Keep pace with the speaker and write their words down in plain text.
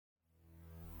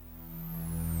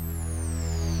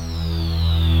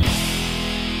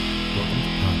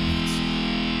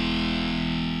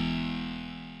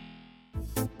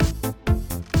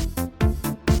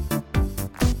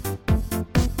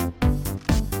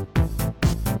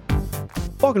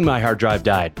Welcome to My Hard Drive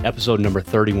Died, episode number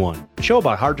 31, a show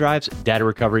about hard drives, data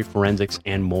recovery, forensics,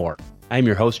 and more. I am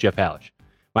your host, Jeff Hallish.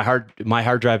 My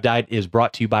hard Drive Died is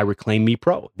brought to you by Reclaim Me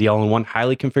Pro, the all-in-one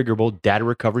highly configurable data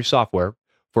recovery software.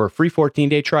 For a free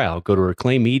 14-day trial, go to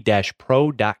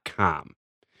reclaimme-pro.com.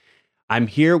 I'm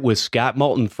here with Scott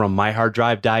Moulton from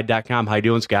myharddrivedied.com. How you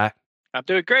doing, Scott? I'm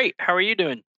doing great. How are you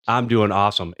doing? I'm doing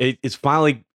awesome. It's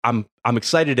finally, I'm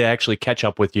excited to actually catch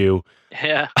up with you.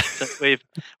 Yeah, so we've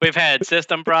had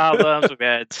system problems. We've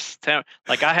had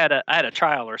like I had a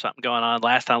trial or something going on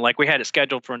last time. Like we had it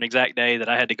scheduled for an exact day that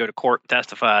I had to go to court and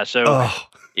testify. So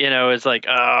it's like,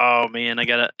 oh man, I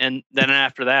gotta. And then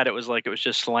after that, it was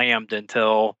just slammed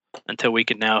until we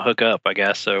could now hook up, I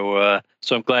guess. So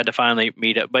I'm glad to finally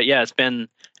meet up. But yeah, it's been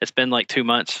like 2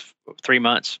 months, 3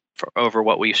 months over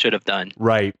what we should have done.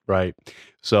 Right.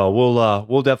 So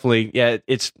we'll definitely,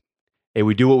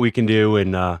 we do what we can do,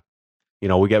 and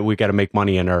we got to make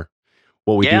money in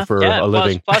what we do for a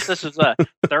living. Plus, this is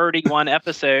 31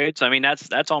 episodes. I mean,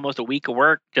 that's almost a week of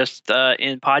work just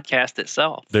in podcast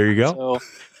itself. There you go.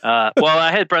 So,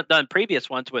 I had done previous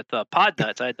ones with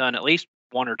Podnuts. I had done at least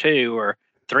 1 or 2 or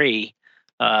 3.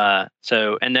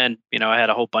 And then I had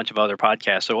a whole bunch of other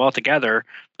podcasts. So altogether,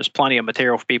 there's plenty of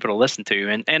material for people to listen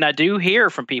to. And I do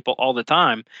hear from people all the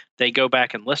time. They go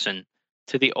back and listen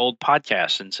to the old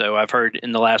podcasts. And so I've heard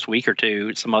in the last week or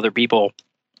two some other people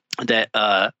that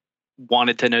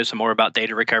wanted to know some more about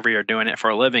data recovery or doing it for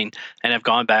a living and have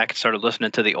gone back and started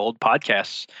listening to the old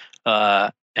podcasts.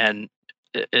 And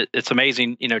it's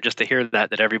amazing, just to hear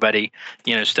that everybody,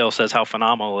 still says how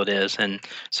phenomenal it is. And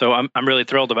so I'm really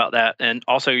thrilled about that. And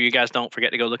also, you guys don't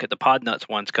forget to go look at the Podnuts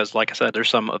ones, because like I said, there's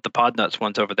some of the Podnuts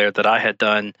ones over there that I had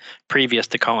done previous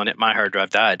to calling it My Hard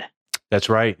Drive Died. That's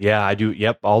right. Yeah, I do.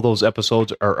 Yep. All those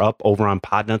episodes are up over on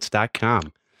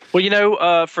podnuts.com.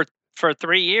 Well, for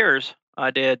 3 years,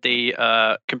 I did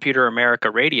the Computer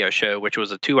America radio show, which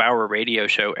was a 2-hour radio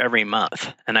show every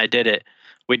month. And I did it.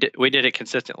 We did it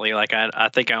consistently. Like I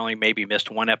think I only maybe missed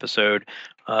 1 episode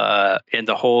in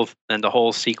the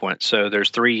whole sequence. So there's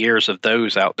 3 years of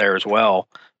those out there as well.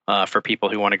 For people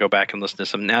who want to go back and listen to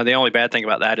some. Now, the only bad thing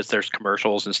about that is there's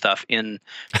commercials and stuff in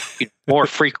more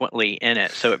frequently in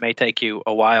it, so it may take you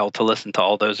a while to listen to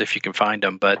all those if you can find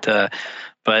them. But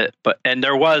and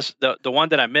there was the one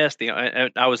that I missed.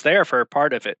 I was there for a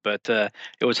part of it, but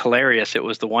it was hilarious. It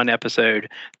was the one episode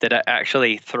that I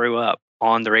actually threw up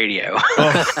on the radio.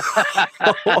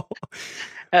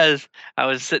 As I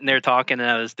was sitting there talking and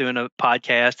I was doing a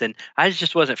podcast and I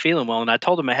just wasn't feeling well. And I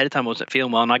told them ahead of time I wasn't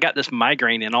feeling well. And I got this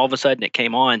migraine and all of a sudden it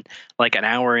came on like an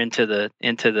hour into the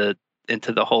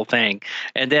whole thing.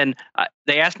 And then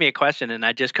they asked me a question and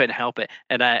I just couldn't help it.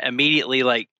 And I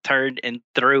immediately turned and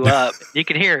threw up. You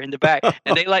can hear in the back.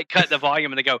 And they cut the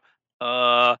volume and they go,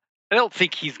 I don't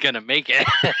think he's going to make it.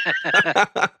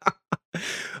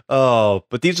 Oh,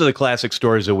 but these are the classic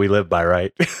stories that we live by,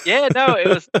 right? Yeah, no, it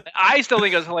was. I still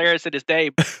think it was hilarious to this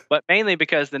day, but mainly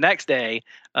because the next day,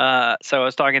 so I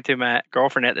was talking to my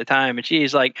girlfriend at the time, and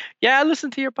she's like, "Yeah, I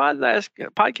listened to your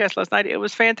podcast last night. It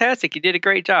was fantastic. You did a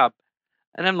great job."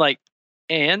 And I'm like,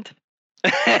 "And?"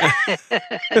 And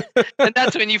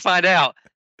that's when you find out.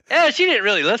 Yeah, she didn't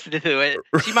really listen to it.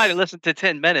 She might have listened to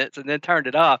 10 minutes and then turned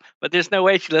it off, but there's no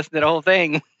way she listened to the whole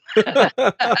thing.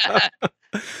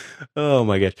 Oh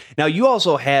my gosh! Now you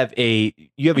also have a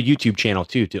YouTube channel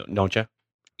too, don't you?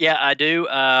 Yeah, I do.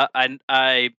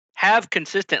 I have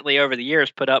consistently over the years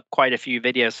put up quite a few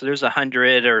videos. So there's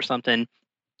 100 or something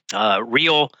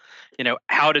real,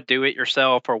 how to do it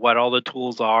yourself or what all the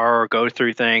tools are or go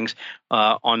through things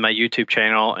on my YouTube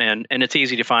channel. And it's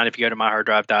easy to find if you go to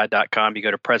myharddrivedied.com, you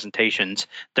go to presentations.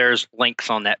 There's links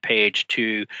on that page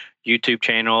to YouTube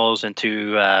channels and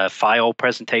to file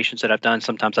presentations that I've done.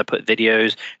 Sometimes I put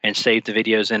videos and save the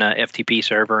videos in a FTP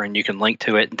server and you can link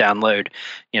to it and download.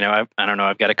 I don't know,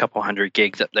 I've got a couple 100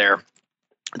 gigs up there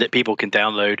that people can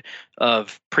download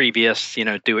of previous,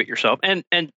 do it yourself. And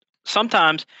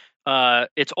sometimes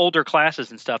it's older classes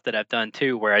and stuff that I've done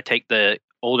too, where I take the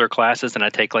older classes and I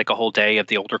take like a whole day of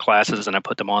the older classes and I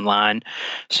put them online.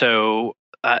 So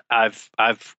I've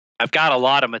got a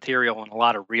lot of material and a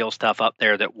lot of real stuff up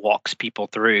there that walks people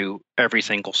through every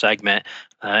single segment.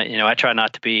 I try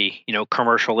not to be,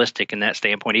 commercialistic in that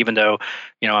standpoint, even though,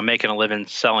 I'm making a living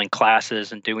selling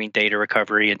classes and doing data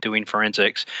recovery and doing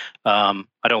forensics. I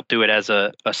don't do it as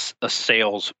a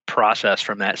sales process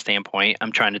from that standpoint.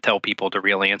 I'm trying to tell people the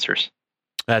real answers.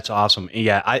 That's awesome.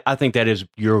 Yeah, I think that is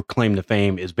your claim to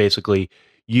fame, is basically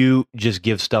you just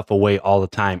give stuff away all the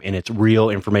time and it's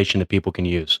real information that people can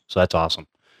use. So that's awesome.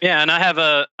 Yeah, and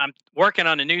I'm working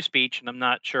on a new speech, and I'm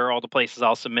not sure all the places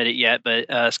I'll submit it yet, but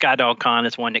SkyDogCon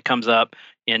is one that comes up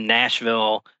in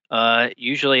Nashville.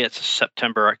 Usually it's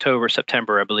September,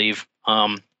 I believe.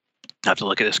 I have to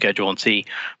look at the schedule and see,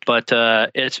 but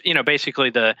it's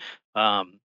basically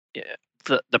um,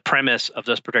 the premise of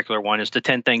this particular one is the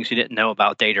 10 things you didn't know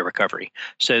about data recovery.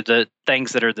 So the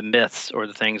things that are the myths, or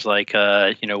the things like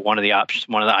one of the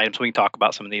items we can talk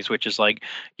about some of these, which is like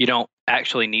you don't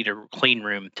actually need a clean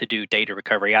room to do data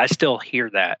recovery. I still hear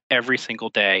that every single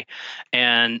day,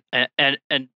 and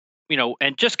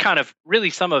just kind of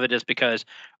really some of it is because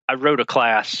I wrote a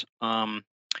class in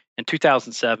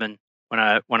 2007 when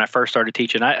I first started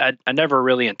teaching. I never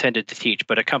really intended to teach,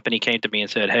 but a company came to me and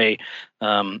said, "Hey,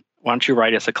 why don't you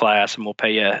write us a class and we'll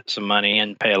pay you some money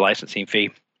and pay a licensing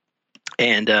fee?"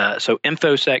 And so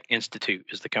InfoSec Institute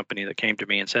is the company that came to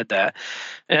me and said that.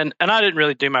 And I didn't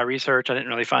really do my research. I didn't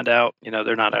really find out,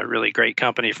 they're not a really great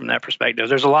company from that perspective.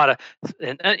 There's a lot of,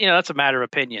 and that's a matter of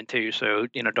opinion too. So,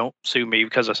 don't sue me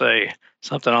because I say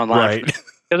something online. Right.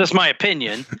 That's my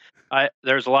opinion.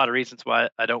 There's a lot of reasons why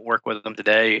I don't work with them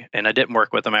today, and I didn't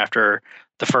work with them after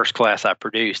the first class I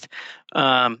produced.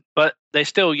 But they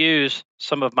still use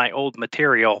some of my old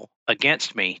material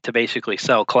against me to basically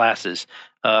sell classes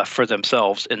for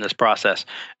themselves in this process.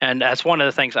 And that's one of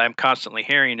the things I'm constantly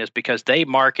hearing, is because they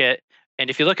market. And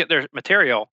if you look at their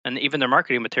material and even their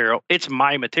marketing material, it's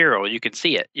my material. You can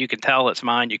see it. You can tell it's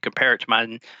mine. You compare it to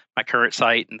my current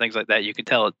site and things like that. You can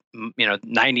tell it,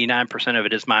 99% of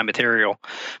it is my material.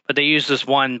 But they use this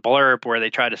one blurb where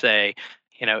they try to say,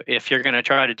 if you're going to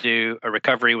try to do a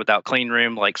recovery without clean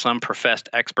room, like some professed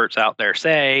experts out there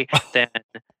say, then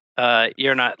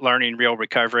you're not learning real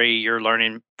recovery. You're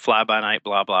learning fly by night,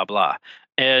 blah, blah, blah.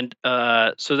 And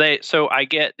so I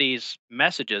get these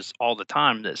messages all the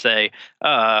time that say,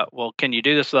 well, can you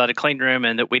do this without a clean room?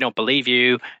 And that we don't believe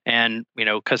you. And,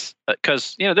 because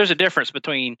there's a difference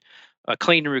between a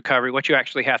clean recovery, what you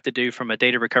actually have to do from a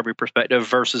data recovery perspective,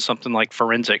 versus something like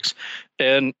forensics.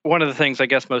 And one of the things I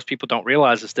guess most people don't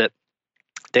realize is that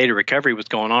data recovery was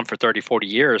going on for 30, 40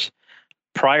 years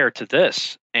prior to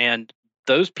this. And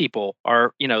those people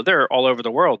are, they're all over the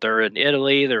world. They're in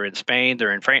Italy, they're in Spain,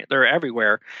 they're in France, they're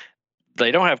everywhere. They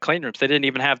don't have clean rooms. They didn't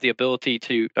even have the ability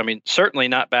to, certainly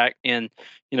not back in,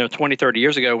 20, 30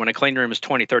 years ago, when a clean room is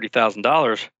 $20,000,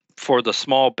 $30,000 for the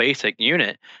small basic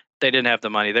unit. They didn't have the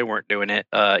money. They weren't doing it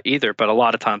either. But a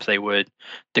lot of times they would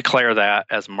declare that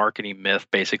as a marketing myth,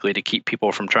 basically to keep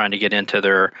people from trying to get into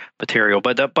their material.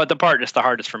 But the part that's the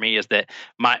hardest for me is that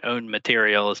my own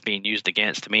material is being used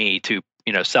against me to,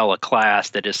 sell a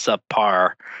class that is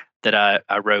subpar that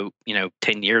I wrote,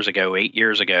 10 years ago, 8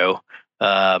 years ago,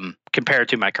 compared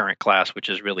to my current class, which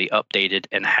is really updated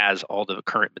and has all the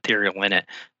current material in it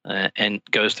and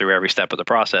goes through every step of the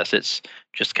process. It's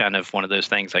just kind of one of those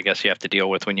things I guess you have to deal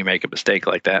with when you make a mistake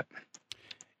like that.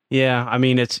 Yeah,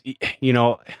 it's,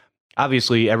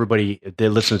 obviously everybody that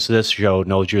listens to this show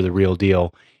knows you're the real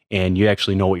deal and you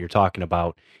actually know what you're talking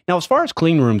about. Now, as far as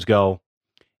clean rooms go,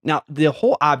 now the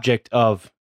whole object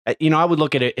of, I would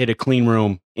look at a clean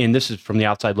room, and this is from the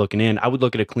outside looking in, I would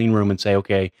look at a clean room and say,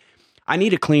 okay, I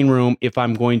need a clean room if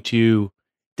I'm going to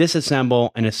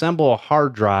disassemble and assemble a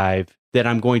hard drive that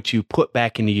I'm going to put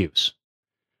back into use.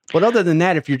 But other than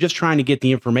that, if you're just trying to get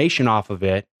the information off of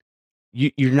it,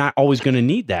 you're not always going to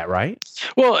need that, right?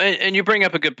 Well, and you bring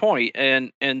up a good point,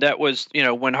 and that was,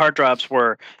 when hard drives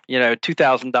were,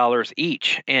 $2,000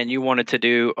 each, and you wanted to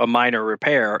do a minor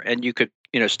repair, and you could,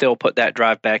 still put that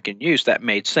drive back in use, that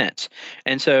made sense.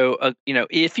 And so,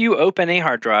 if you open a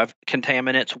hard drive,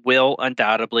 contaminants will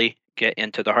undoubtedly get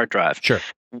into the hard drive. Sure.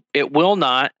 It will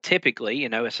not typically,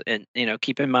 and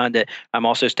keep in mind that I'm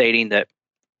also stating that,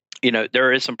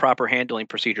 there is some proper handling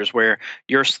procedures where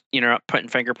you're not putting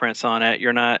fingerprints on it.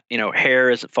 You're not,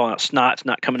 hair isn't falling out, snot's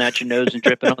not coming out your nose and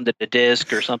dripping onto the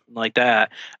disc or something like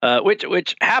that,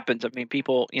 which happens.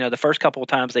 People, the first couple of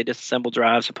times they disassemble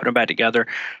drives and put them back together,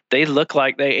 they look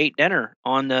like they ate dinner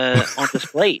on this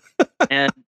plate.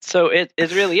 And so it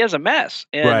really is a mess.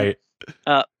 And,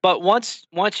 right. But once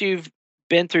you've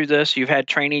been through this, you've had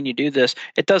training, you do this,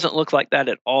 it doesn't look like that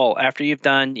at all. After you've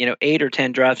done, 8 or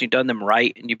 10 drives, you've done them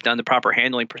right, and you've done the proper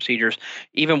handling procedures,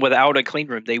 even without a clean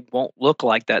room, they won't look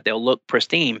like that. They'll look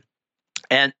pristine.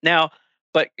 And now,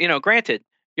 but, granted,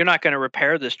 you're not going to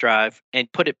repair this drive and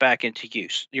put it back into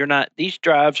use. These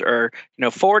drives are,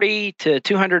 $40 to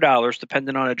 $200,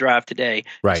 depending on a drive today.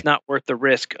 Right. It's not worth the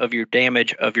risk of your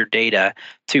damage of your data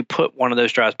to put one of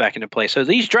those drives back into place. So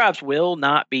these drives will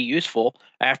not be useful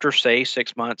after, say,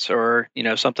 6 months or,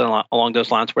 something along those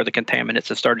lines where the contaminants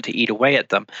have started to eat away at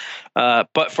them.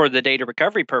 But for the data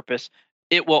recovery purpose,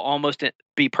 it will almost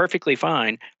be perfectly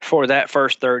fine for that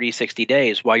first 30, 60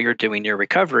 days while you're doing your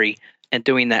recovery and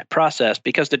doing that process,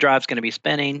 because the drive's going to be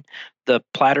spinning. The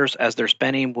platters, as they're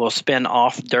spinning, will spin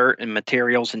off dirt and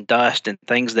materials and dust and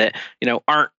things that,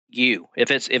 aren't you.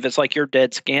 If it's like your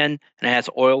dead skin and it has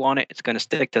oil on it, it's going to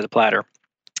stick to the platter.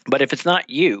 But if it's not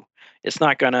you, it's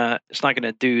not gonna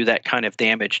do that kind of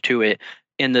damage to it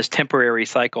in this temporary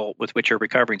cycle with which you're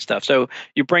recovering stuff. So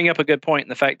you bring up a good point in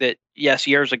the fact that, yes,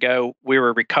 years ago we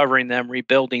were recovering them,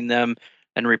 rebuilding them,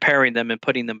 and repairing them and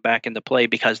putting them back into play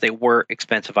because they were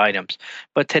expensive items.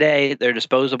 But today they're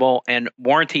disposable, and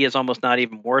warranty is almost not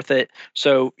even worth it.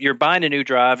 So you're buying a new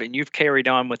drive and you've carried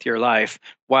on with your life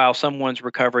while someone's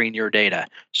recovering your data.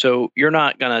 So you're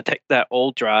not going to take that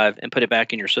old drive and put it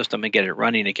back in your system and get it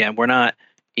running again. We're not,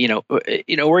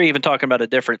 we're even talking about a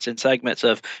difference in segments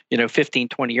of, 15,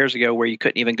 20 years ago, where you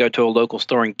couldn't even go to a local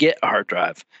store and get a hard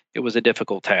drive. It was a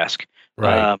difficult task.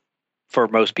 Right. For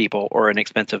most people, or an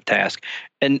expensive task.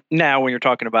 And now when you're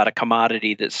talking about a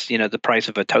commodity that's, the price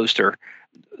of a toaster,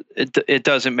 it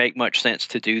doesn't make much sense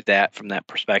to do that from that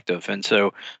perspective. And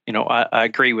so, I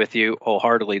agree with you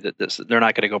wholeheartedly that they're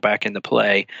not going to go back into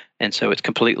play. And so it's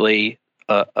completely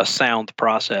a sound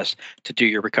process to do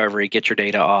your recovery, get your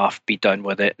data off, be done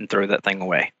with it, and throw that thing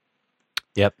away.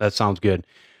 Yep, that sounds good.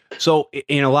 So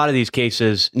in a lot of these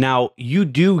cases, now you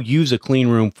do use a clean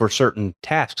room for certain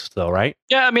tasks though, right?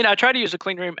 Yeah, I mean, I try to use a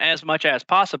clean room as much as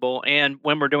possible. And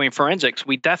when we're doing forensics,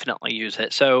 we definitely use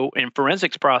it. So in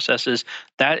forensics processes,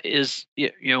 that is,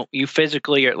 you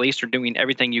physically, or at least, are doing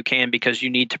everything you can because you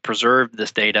need to preserve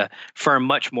this data for a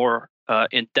much more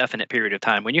indefinite period of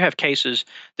time. When you have cases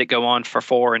that go on for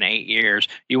 4 and 8 years,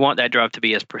 you want that drive to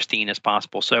be as pristine as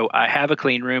possible. So I have a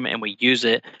clean room and we use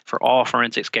it for all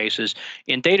forensics cases.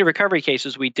 In data recovery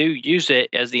cases, we do use it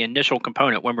as the initial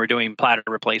component when we're doing platter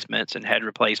replacements and head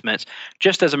replacements,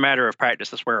 just as a matter of practice.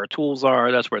 That's where our tools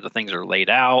are. That's where the things are laid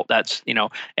out. That's,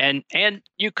 and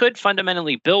you could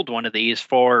fundamentally build one of these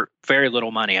for very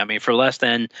little money. I mean, for less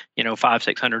than,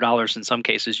 $500-$600 in some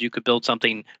cases, you could build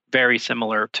something very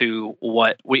similar to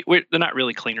what they're not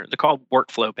really cleaner. They're called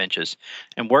workflow benches,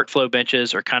 and workflow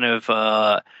benches are kind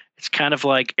of it's kind of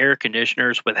like air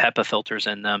conditioners with HEPA filters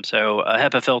in them. So a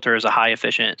HEPA filter is a high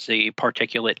efficiency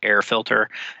particulate air filter,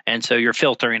 and so you're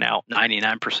filtering out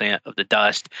 99% of the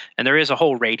dust. And there is a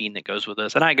whole rating that goes with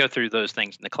this, and I go through those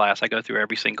things in the class. I go through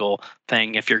every single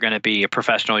thing. If you're going to be a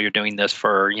professional, you're doing this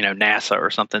for NASA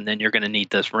or something, then you're going to need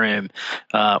this room,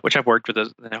 which I've worked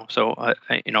with. So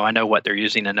I know what they're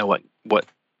using. I know what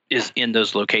is in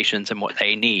those locations and what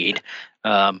they need.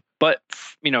 But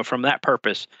from that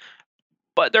purpose.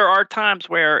 But there are times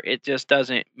where it just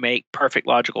doesn't make perfect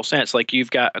logical sense. Like,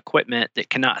 you've got equipment that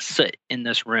cannot sit in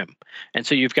this room. And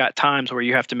so you've got times where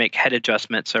you have to make head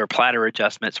adjustments or platter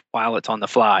adjustments while it's on the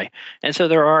fly. And so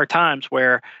there are times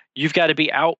where you've got to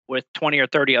be out with 20 or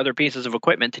 30 other pieces of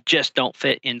equipment that just don't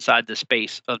fit inside the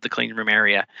space of the clean room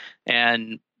area.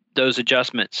 And those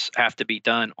adjustments have to be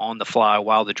done on the fly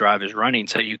while the drive is running.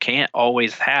 So you can't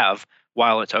always have,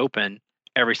 while it's open,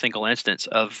 every single instance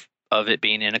of it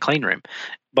being in a clean room.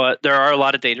 But there are a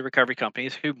lot of data recovery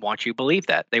companies who want you to believe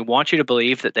that. They want you to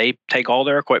believe that they take all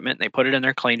their equipment, they put it in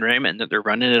their clean room, and that they're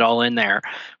running it all in there,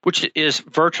 which is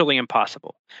virtually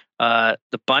impossible. The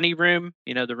bunny room,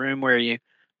 the room where you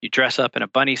dress up in a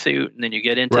bunny suit and then you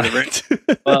get into the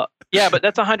room. Well, yeah, but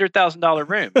that's $100,000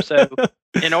 room. So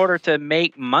in order to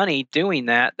make money doing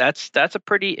that, that's a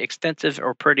pretty extensive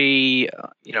or pretty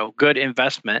good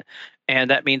investment. And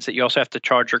that means that you also have to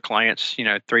charge your clients,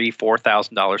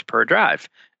 $3,000-$4,000 per drive.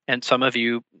 And some of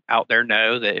you out there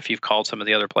know that if you've called some of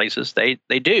the other places, they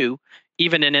do,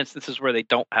 even in instances where they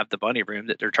don't have the bunny room,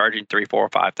 that they're charging $3,000, $4,000, or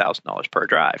 $5,000 per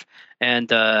drive.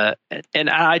 And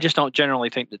I just don't generally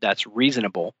think that that's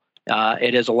reasonable.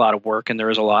 It is a lot of work, and there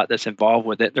is a lot that's involved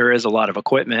with it. There is a lot of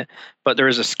equipment, but there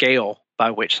is a scale by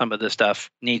which some of this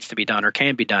stuff needs to be done or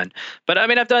can be done. But I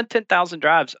mean, I've done 10,000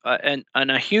 drives, and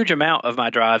a huge amount of my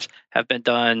drives have been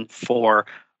done for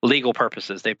legal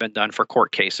purposes. They've been done for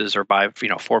court cases, or by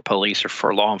for police, or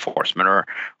for law enforcement, or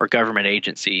government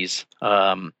agencies.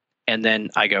 And then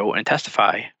I go and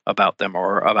testify about them,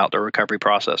 or about the recovery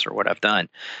process, or what I've done.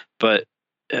 But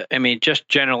I mean, just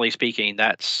generally speaking,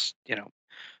 that's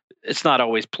it's not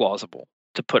always plausible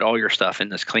to put all your stuff in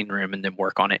this clean room and then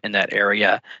work on it in that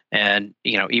area. And,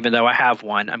 even though I have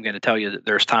one, I'm going to tell you that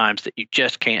there's times that you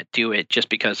just can't do it just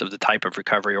because of the type of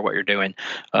recovery or what you're doing.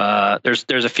 There's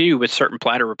a few with certain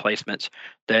platter replacements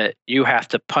that you have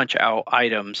to punch out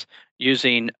items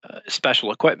using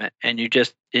special equipment, and it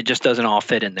just doesn't all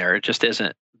fit in there. It just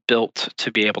isn't built to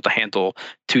be able to handle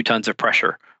 2 tons of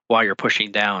pressure while you're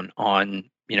pushing down on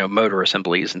motor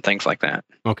assemblies and things like that.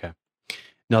 Okay.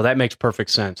 No, that makes perfect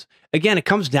sense. Again, it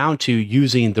comes down to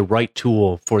using the right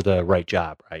tool for the right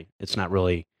job, right? It's not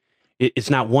really, it's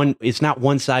not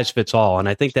one size fits all. And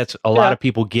I think that's a lot of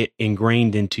people get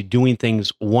ingrained into doing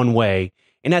things one way,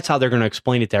 and that's how they're going to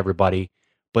explain it to everybody.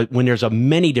 But when there's a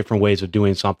many different ways of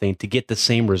doing something to get the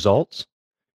same results,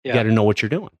 you got to know what you're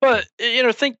doing. But,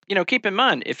 keep in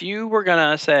mind, if you were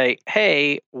going to say,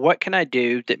 hey, what can I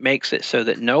do that makes it so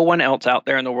that no one else out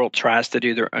there in the world tries to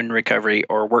do their own recovery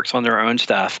or works on their own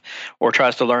stuff or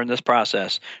tries to learn this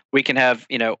process? We can have,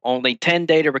 only 10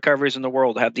 data recoveries in the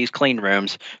world have these clean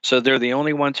rooms. So they're the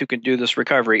only ones who can do this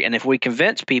recovery. And if we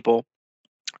convince people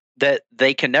that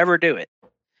they can never do it,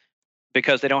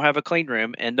 because they don't have a clean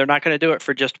room, and they're not going to do it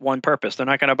for just one purpose. They're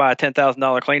not going to buy a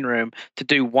 $10,000 clean room to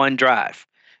do one drive.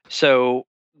 So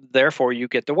therefore you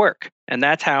get the work. And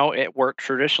that's how it worked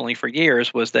traditionally for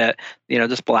years, was that,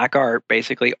 this black art,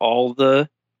 basically all the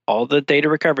data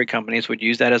recovery companies would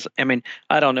use that as,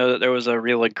 I don't know that there was a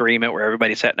real agreement where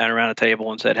everybody sat down around a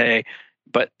table and said, hey,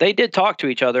 but they did talk to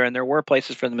each other, and there were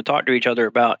places for them to talk to each other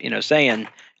about, saying,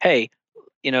 hey,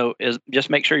 is just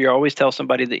make sure you always tell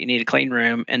somebody that you need a clean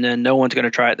room, and then no one's going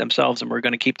to try it themselves, and we're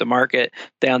going to keep the market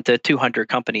down to 200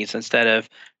 companies instead of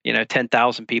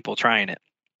 10,000 people trying it.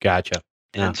 Gotcha.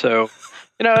 Yeah. And so,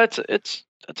 it's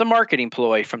a marketing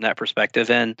ploy from that perspective,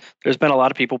 and there's been a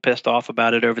lot of people pissed off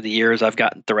about it over the years. I've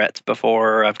gotten threats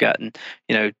before. I've gotten,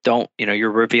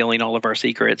 you're revealing all of our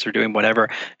secrets or doing whatever,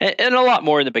 and a lot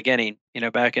more in the beginning.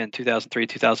 Back in 2003,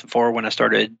 2004, when I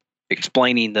started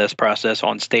explaining this process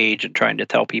on stage and trying to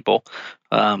tell people.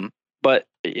 But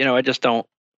I just don't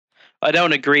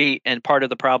agree. And part of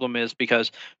the problem is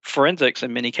because forensics,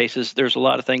 in many cases, there's a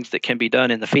lot of things that can be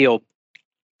done in the field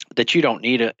that you don't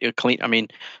need a clean.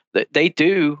 They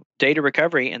do data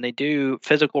recovery and they do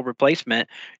physical replacement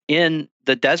in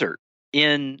the desert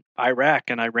in Iraq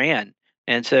and Iran.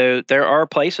 And so there are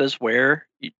places where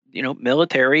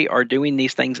military are doing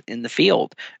these things in the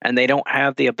field, and they don't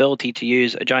have the ability to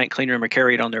use a giant clean room or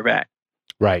carry it on their back.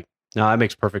 Right. No, that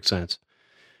makes perfect sense.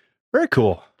 Very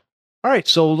cool. All right.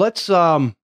 So let's,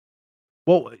 well,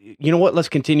 you know what? Let's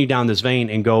continue down this vein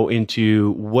and go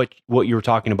into what you were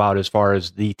talking about as far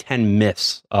as the 10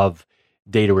 myths of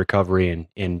data recovery.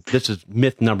 And this is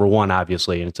myth number one,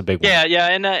 obviously, and it's a big one. Yeah.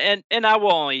 And I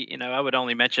will only, I would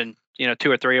only mention,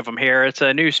 2 or 3 of them here. It's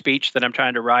a new speech that I'm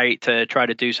trying to write to try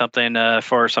to do something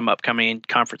for some upcoming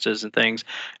conferences and things.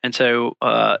 And so,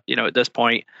 at this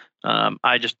point,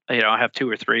 I just, I have 2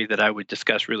 or 3 that I would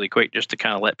discuss really quick just to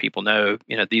kind of let people know,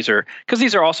 these are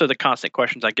also the constant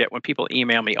questions I get when people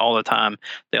email me all the time.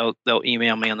 They'll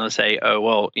email me and they'll say, oh,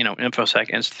 well,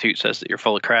 InfoSec Institute says that you're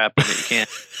full of crap and that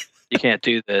you can't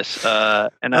do this.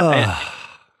 And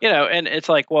it's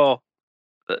like, well,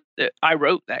 I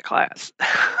wrote that class.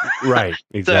 Right.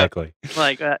 Exactly.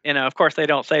 So, of course they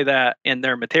don't say that in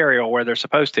their material where they're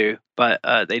supposed to, but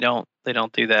they don't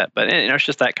do that. But it's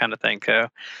just that kind of thing. So,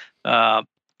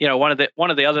 one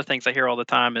of the other things I hear all the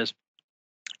time is,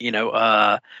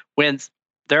 when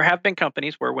there have been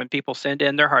companies where when people send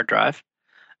in their hard drive,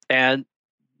 and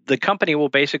the company will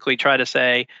basically try to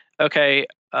say, okay,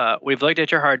 we've looked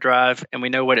at your hard drive and we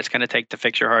know what it's going to take to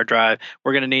fix your hard drive.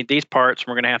 We're going to need these parts.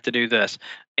 We're going to have to do this.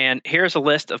 And here's a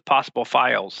list of possible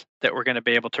files that we're going to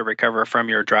be able to recover from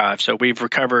your drive. So we've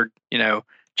recovered,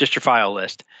 just your file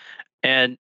list.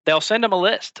 And they'll send them a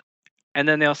list. And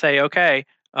then they'll say, okay,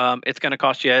 it's going to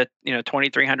cost you,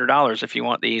 $2,300 if you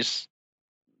want these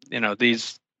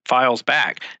files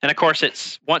back. And of course,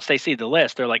 it's once they see the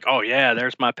list, they're like, oh yeah,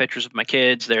 there's my pictures of my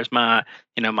kids, there's my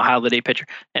my holiday picture.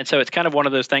 And so it's kind of one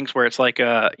of those things where it's like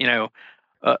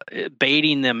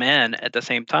baiting them in at the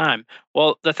same time.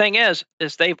 Well, the thing is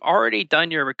they've already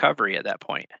done your recovery at that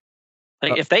point.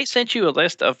 Like if they sent you a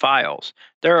list of files,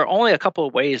 there are only a couple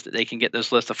of ways that they can get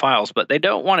this list of files, but they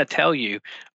don't want to tell you,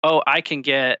 oh, I can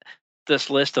get this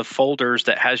list of folders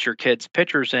that has your kids'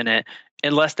 pictures in it,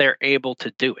 unless they're able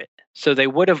to do it. So they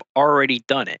would have already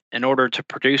done it in order to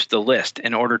produce the list,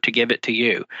 in order to give it to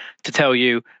you, to tell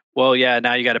you, well, yeah,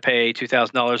 now you got to pay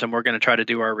 $2,000 and we're going to try to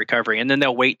do our recovery. And then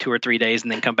they'll wait 2 or 3 days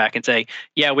and then come back and say,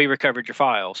 yeah, we recovered your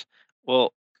files.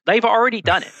 Well, they've already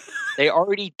done it. They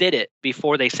already did it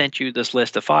before they sent you this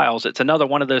list of files. It's another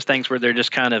one of those things where they're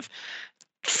just kind of,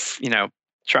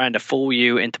 trying to fool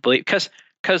you into believe. Because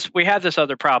we have this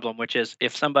other problem, which is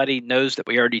if somebody knows that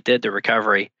we already did the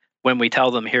recovery, when we tell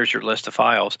them, here's your list of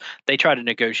files, they try to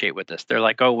negotiate with us. They're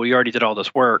like, oh, we already did all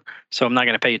this work, so I'm not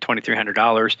going to pay you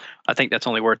 $2,300. I think that's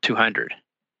only worth $200.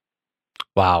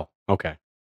 Wow. Okay.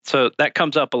 So that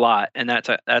comes up a lot, and that's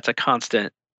a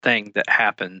constant thing that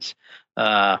happens.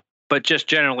 But just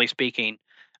generally speaking,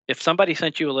 if somebody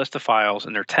sent you a list of files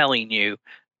and they're telling you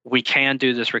we can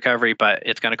do this recovery, but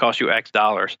it's going to cost you X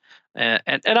dollars. And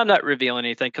I'm not revealing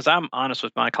anything because I'm honest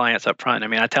with my clients up front. I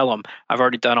mean, I tell them I've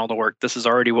already done all the work. This is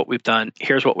already what we've done.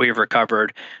 Here's what we've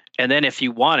recovered. And then if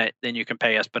you want it, then you can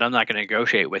pay us, but I'm not going to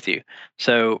negotiate with you.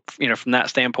 So, from that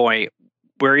standpoint,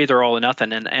 we're either all or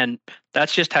nothing. And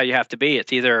that's just how you have to be.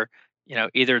 It's either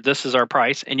this is our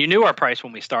price, and you knew our price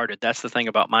when we started. That's the thing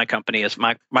about my company is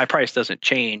my price doesn't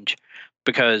change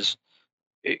because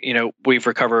we've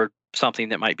recovered something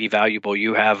that might be valuable.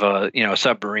 You have a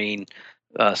submarine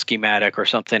schematic or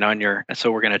something on and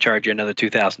so we're going to charge you another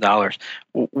 $2,000.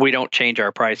 We don't change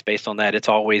our price based on that. It's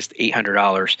always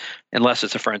 $800 unless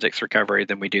it's a forensics recovery.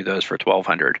 Then we do those for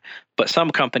 $1,200. But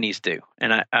some companies do,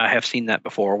 and I have seen that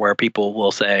before where people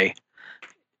will say,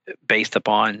 based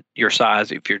upon your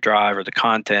size of your drive or the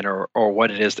content or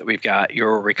what it is that we've got,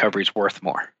 your recovery is worth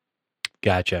more.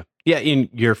 Gotcha. Yeah, and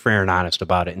you're fair and honest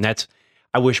about it, and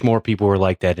I wish more people were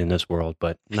like that in this world,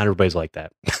 but not everybody's like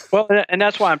that. Well, and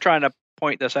that's why I'm trying to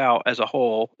point this out as a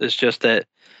whole. Is just that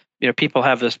people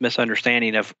have this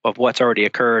misunderstanding of what's already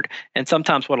occurred, and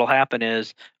sometimes what'll happen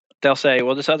is they'll say,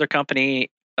 "Well, this other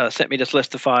company sent me this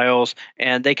list of files,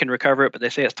 and they can recover it, but they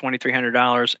say it's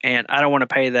 $2,300, and I don't want to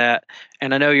pay that,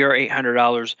 and I know you're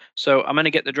 $800, so I'm going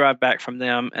to get the drive back from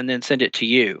them and then send it to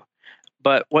you."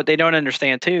 But what they don't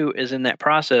understand too is in that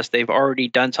process, they've already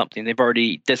done something. They've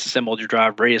already disassembled your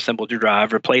drive, reassembled your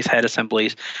drive, replaced head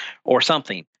assemblies or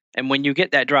something. And when you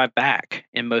get that drive back,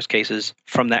 in most cases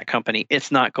from that company,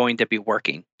 it's not going to be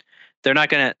working. They're not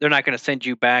gonna send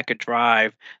you back a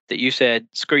drive that you said,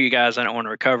 "Screw you guys, I don't want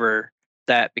to recover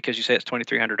that because you say it's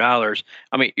 $2,300."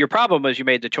 I mean, your problem is you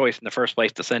made the choice in the first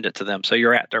place to send it to them, so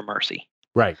you're at their mercy.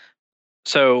 Right.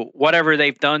 So whatever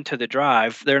they've done to the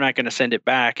drive, they're not going to send it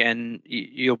back, and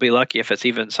you'll be lucky if it's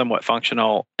even somewhat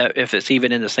functional, if it's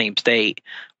even in the same state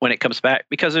when it comes back,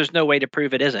 because there's no way to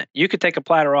prove it isn't. You could take a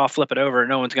platter off, flip it over, and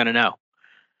no one's going to know.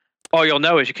 All you'll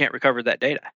know is you can't recover that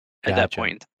data at that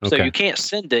point. Okay. So you can't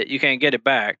send it, you can't get it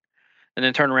back, and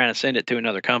then turn around and send it to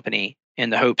another company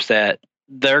in the hopes that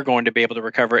they're going to be able to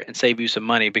recover it and save you some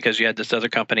money because you had this other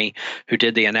company who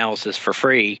did the analysis for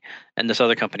free, and this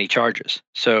other company charges.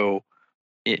 So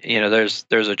there's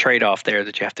a trade-off there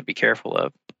that you have to be careful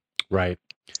of. Right.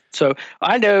 So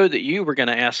I know that you were going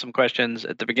to ask some questions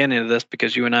at the beginning of this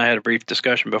because you and I had a brief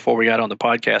discussion before we got on the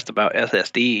podcast about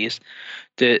SSDs.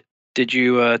 Did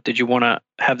you want to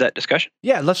have that discussion?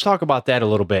 Yeah, let's talk about that a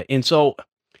little bit. And so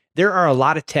there are a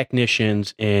lot of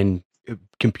technicians and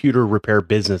computer repair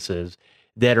businesses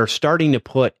that are starting to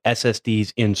put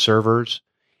SSDs in servers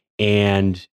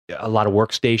and a lot of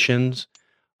workstations.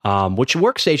 Which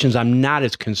workstations I'm not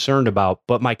as concerned about,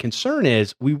 but my concern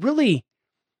is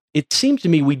it seems to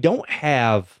me we don't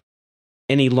have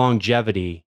any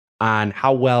longevity on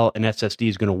how well an SSD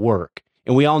is going to work.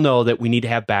 And we all know that we need to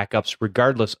have backups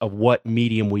regardless of what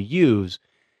medium we use.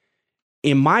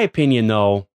 In my opinion,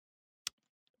 though,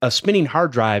 a spinning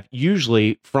hard drive,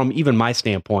 usually from even my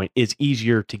standpoint, is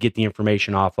easier to get the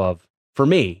information off of for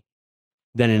me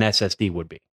than an SSD would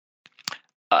be.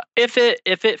 If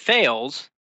it fails,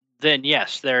 then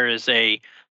yes, there is a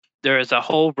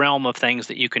whole realm of things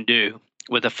that you can do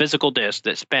with a physical disk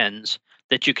that spins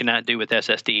that you cannot do with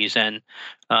SSDs. And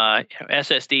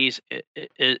SSDs,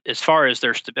 as far as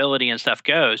their stability and stuff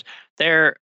goes,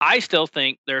 I still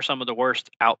think they're some of the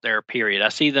worst out there, period. I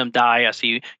see them die. I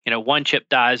see, one chip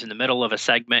dies in the middle of a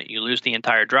segment. You lose the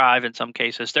entire drive in some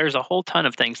cases. There's a whole ton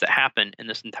of things that happen in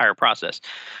this entire process.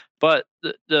 But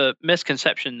the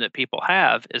misconception that people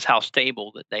have is how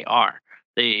stable that they are.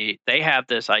 They have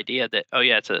this idea that, oh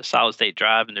yeah, it's a solid state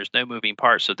drive and there's no moving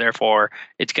parts, so therefore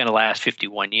it's going to last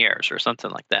 51 years or something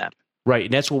like that. Right,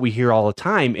 and that's what we hear all the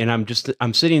time. And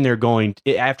I'm sitting there going,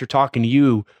 after talking to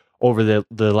you over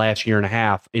the last year and a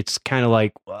half, it's kind of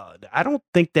like, I don't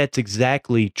think that's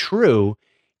exactly true.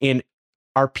 And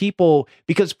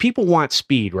because people want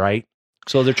speed, right?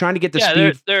 So they're trying to get the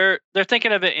speed. They're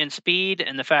thinking of it in speed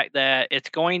and the fact that it's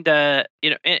going to,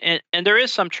 and there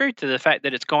is some truth to the fact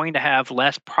that it's going to have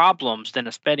less problems than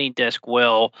a spinning disk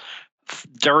will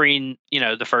during,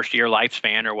 the first year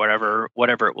lifespan or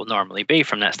whatever it will normally be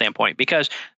from that standpoint. Because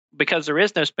there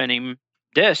is no spinning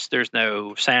disk, there's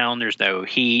no sound, there's no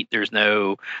heat, there's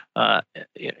no,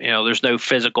 there's no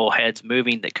physical heads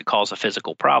moving that could cause a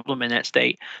physical problem in that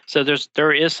state. So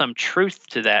there is some truth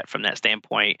to that from that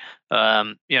standpoint.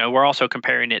 We're also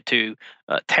comparing it to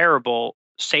terrible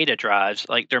SATA drives.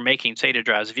 Like they're making SATA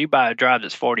drives. If you buy a drive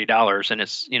that's $40 and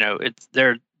it's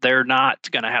they're not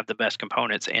going to have the best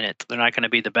components in it. They're not going to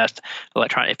be the best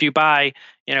electronic. If you buy,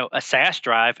 a SAS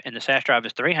drive, and the SAS drive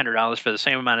is $300 for the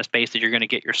same amount of space that you're going to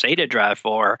get your SATA drive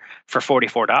for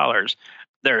 $44,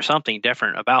 there's something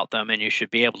different about them, and you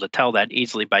should be able to tell that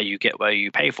easily by you get what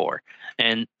you pay for.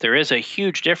 And there is a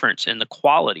huge difference in the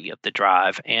quality of the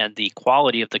drive and the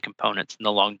quality of the components and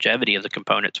the longevity of the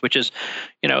components, which is,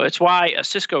 it's why a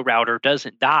Cisco router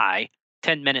doesn't die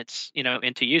 10 minutes,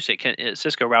 into use. A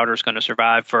Cisco router is going to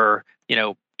survive for,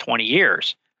 20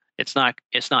 years. It's not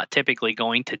typically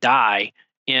going to die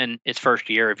in its first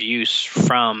year of use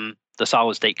from the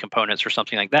solid state components or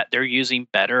something like that. They're using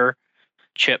better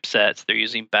chipsets. They're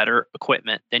using better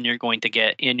equipment than you're going to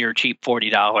get in your cheap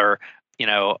 $40,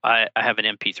 I have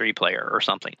an MP3 player or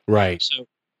something. Right.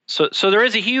 So there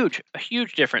is a huge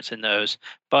difference in those,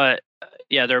 but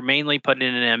yeah, they're mainly putting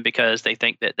it in because they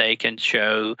think that they can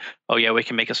show, oh yeah, we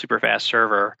can make a super fast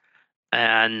server.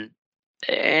 And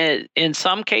in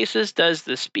some cases, does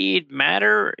the speed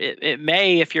matter? It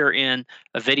may if you're in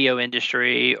a video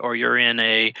industry or you're in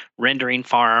a rendering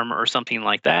farm or something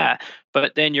like that.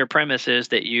 But then your premise is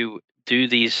that you do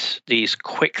these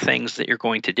quick things that you're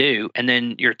going to do, and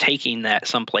then you're taking that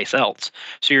someplace else.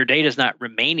 So your data is not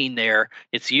remaining there.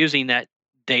 It's using that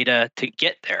data to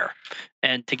get there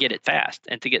and to get it fast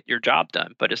and to get your job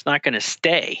done, but it's not going to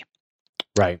stay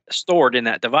stored in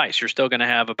that device. You're still going to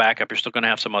have a backup. You're still going to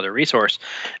have some other resource.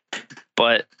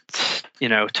 But,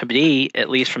 to me, at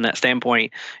least from that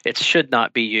standpoint, it should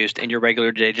not be used in your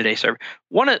regular day-to-day server.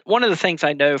 One of the things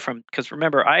I know because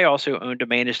remember, I also owned a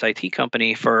managed IT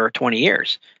company for 20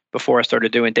 years before I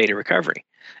started doing data recovery.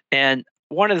 And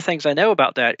one of the things I know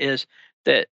about that is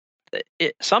that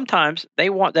sometimes they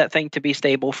want that thing to be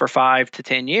stable for 5 to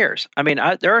 10 years. I mean,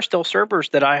 there are still servers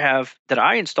that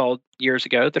I installed years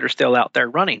ago that are still out there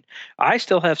running. I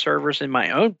still have servers in my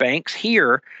own banks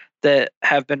here that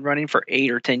have been running for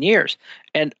 8 or 10 years.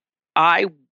 And I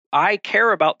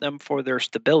care about them for their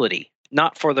stability,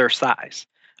 not for their size.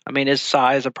 I mean, is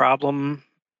size a problem?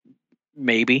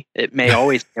 Maybe. It may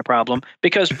always be a problem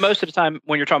because most of the time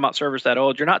when you're talking about servers that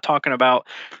old, you're not talking about,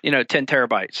 10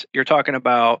 terabytes. You're talking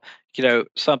about,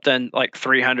 something like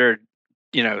 300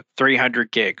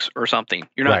 gigs or something.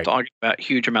 You're not talking about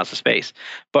huge amounts of space.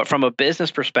 But from a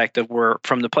business perspective,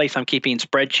 from the place I'm keeping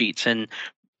spreadsheets and,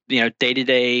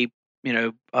 day-to-day,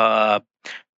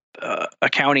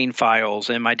 accounting files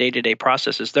and my day-to-day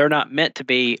processes, they're not meant to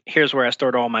be, here's where I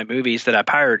stored all my movies that I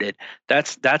pirated.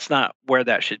 That's not where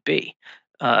that should be.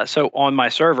 So on my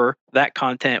server, that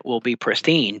content will be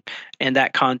pristine, and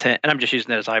that content, and I'm just using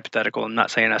that as hypothetical. I'm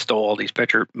not saying I stole all these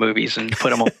picture movies and put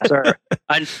them on my server.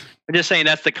 I'm just saying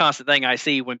that's the constant thing I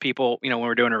see when people, when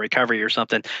we're doing a recovery or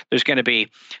something, there's going to be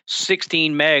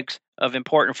 16 megs of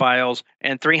important files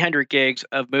and 300 gigs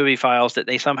of movie files that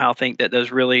they somehow think that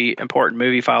those really important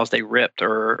movie files they ripped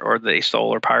or they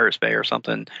stole or Pirates Bay or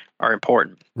something are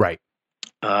important. Right.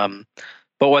 But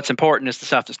what's important is the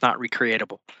stuff that's not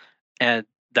recreatable. And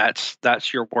that's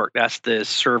your work. That's the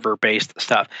server-based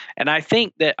stuff. And I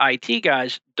think that IT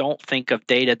guys don't think of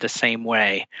data the same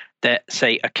way that,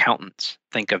 say, accountants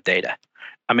think of data.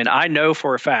 I mean, I know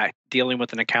for a fact, dealing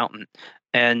with an accountant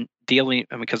and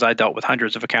because I dealt with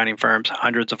hundreds of accounting firms,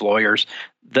 hundreds of lawyers,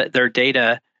 that their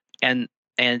data and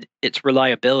its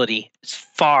reliability is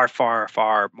far, far,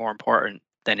 far more important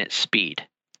than its speed.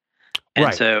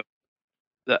 And so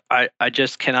I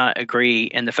just cannot agree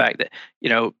in the fact that,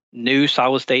 new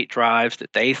solid state drives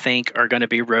that they think are going to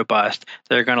be robust,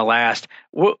 they're going to last.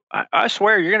 Well, I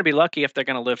swear you're going to be lucky if they're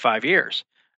going to live 5 years.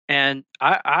 And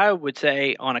I would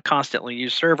say on a constantly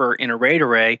used server in a RAID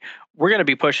array, we're going to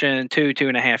be pushing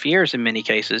 2.5 years in many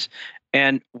cases.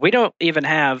 And we don't even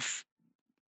have,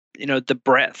 the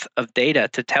breadth of data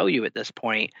to tell you at this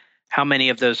point how many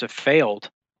of those have failed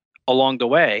along the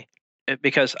way,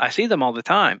 because I see them all the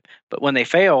time. But when they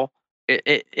fail,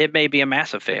 it may be a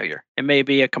massive failure. It may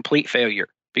be a complete failure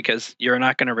because you're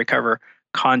not going to recover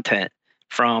content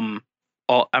from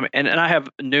all. I mean, and I have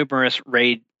numerous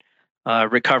RAID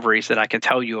recoveries that I can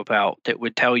tell you about that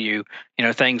would tell you,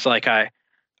 things like I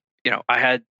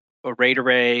had a RAID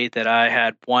array that I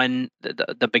had one,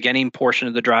 the beginning portion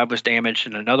of the drive was damaged,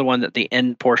 and another one that the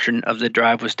end portion of the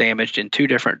drive was damaged in 2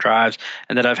 different drives,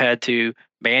 and that I've had to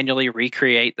manually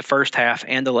recreate the first half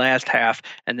and the last half,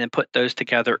 and then put those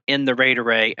together in the RAID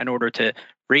array in order to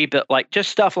rebuild, like just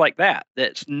stuff like that.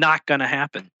 That's not going to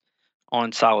happen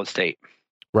on solid state.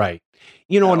 Right.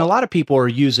 And a lot of people are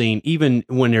using, even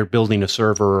when they're building a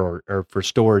server or for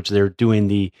storage, they're doing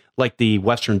the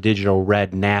Western Digital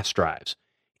Red NAS drives.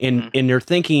 And they're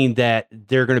thinking that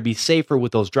they're going to be safer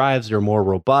with those drives. They're more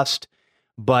robust,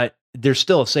 but there's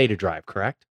still a SATA drive,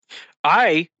 correct?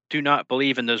 I do not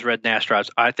believe in those red NAS drives.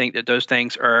 I think that those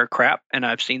things are crap, and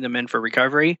I've seen them in for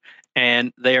recovery,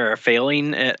 and they are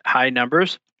failing at high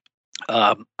numbers.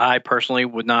 I personally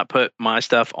would not put my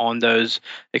stuff on those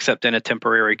except in a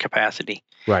temporary capacity.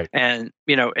 Right. And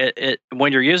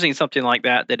when you're using something like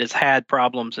that that has had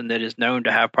problems and that is known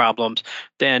to have problems,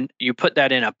 then you put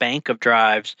that in a bank of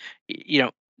drives.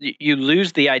 You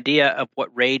lose the idea of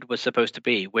what RAID was supposed to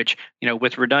be, which,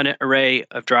 with redundant array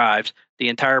of drives, the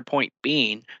entire point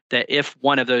being that if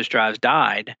one of those drives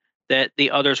died, that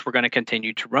the others were going to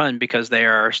continue to run because they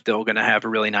are still going to have a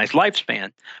really nice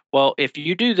lifespan. Well, if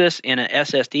you do this in an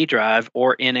SSD drive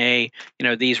or in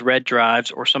these red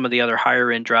drives or some of the other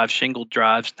higher end drives, shingled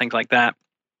drives, things like that,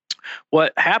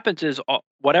 what happens is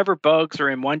whatever bugs are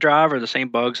in one drive are the same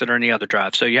bugs that are in the other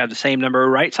drive. So you have the same number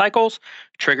of write cycles,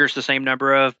 triggers the same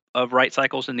number of write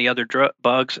cycles, and the other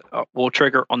bugs will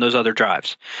trigger on those other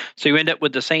drives. So you end up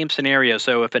with the same scenario.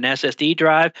 So if an SSD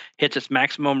drive hits its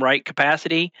maximum write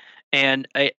capacity and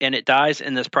it dies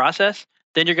in this process,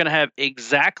 then you're going to have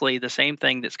exactly the same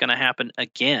thing that's going to happen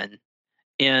again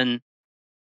in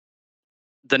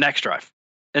the next drive.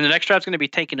 And the next drive is going to be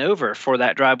taken over for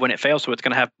that drive when it fails. So it's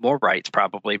going to have more writes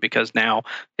probably because now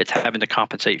it's having to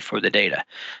compensate for the data.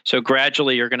 So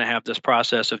gradually you're going to have this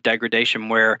process of degradation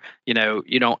where, you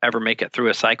don't ever make it through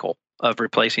a cycle of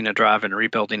replacing a drive and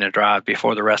rebuilding a drive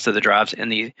before the rest of the drives in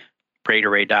the RAID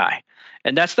array die.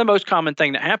 And that's the most common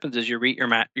thing that happens is you reach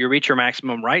your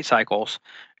maximum write cycles,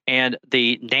 and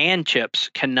the NAND chips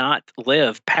cannot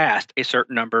live past a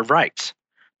certain number of writes,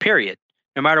 period.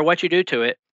 No matter what you do to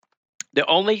it. The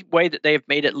only way that they've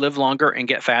made it live longer and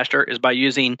get faster is by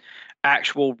using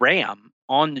actual RAM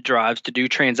on the drives to do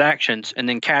transactions and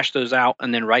then cache those out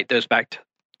and then write those back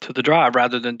to the drive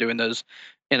rather than doing those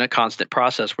in a constant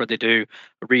process where they do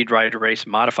read, write, erase,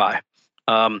 and modify.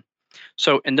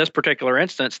 So in this particular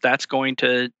instance, that's going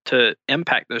to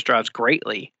impact those drives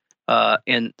greatly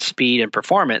in speed and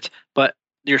performance, but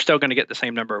you're still going to get the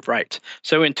same number of writes.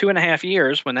 So in 2.5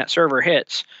 years, when that server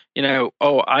hits,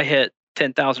 I hit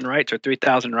 10,000 writes or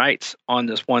 3,000 writes on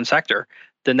this one sector,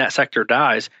 then that sector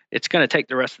dies. It's going to take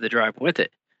the rest of the drive with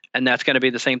it. And that's going to be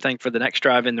the same thing for the next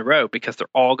drive in the row because they're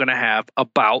all going to have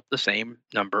about the same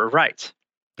number of writes.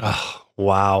 Oh,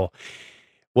 wow.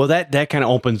 Well, that kind of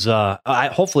opens,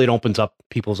 hopefully it opens up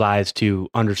people's eyes to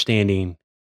understanding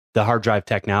the hard drive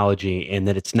technology and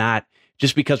that it's not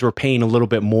just because we're paying a little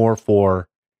bit more for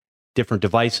different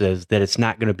devices, that it's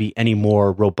not going to be any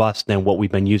more robust than what we've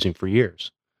been using for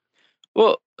years.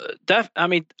 Well,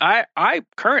 I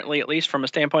currently, at least from a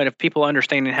standpoint of people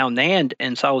understanding how NAND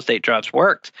and solid state drives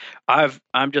works,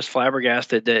 I'm just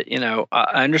flabbergasted that,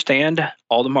 I understand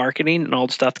all the marketing and all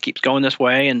the stuff that keeps going this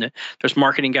way. And there's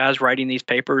marketing guys writing these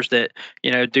papers that,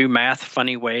 do math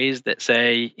funny ways that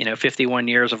say, 51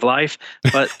 years of life,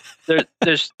 but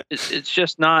it's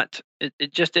just not,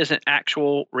 it just isn't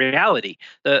actual reality.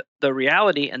 The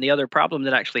reality and the other problem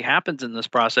that actually happens in this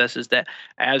process is that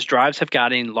as drives have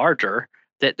gotten larger,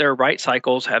 that their write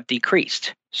cycles have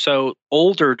decreased. So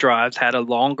older drives had a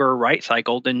longer write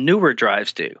cycle than newer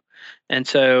drives do. And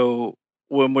so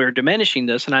when we're diminishing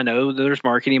this, and I know there's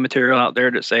marketing material out there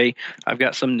that say, I've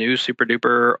got some new super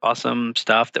duper awesome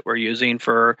stuff that we're using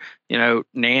for,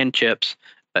 NAND chips.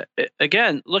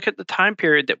 Again, look at the time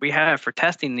period that we have for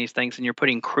testing these things, and you're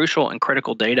putting crucial and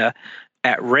critical data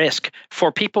at risk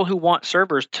for people who want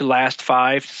servers to last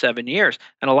 5 to 7 years.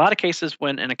 In a lot of cases,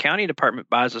 when an accounting department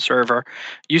buys a server,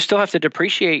 you still have to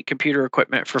depreciate computer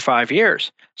equipment for 5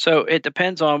 years. So it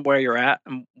depends on where you're at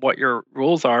and what your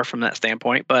rules are from that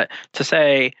standpoint. But to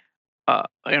say,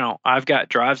 I've got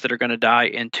drives that are going to die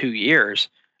in 2 years,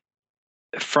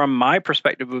 from my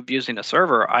perspective of using a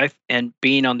server, and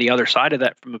being on the other side of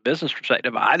that from a business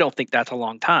perspective, I don't think that's a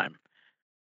long time.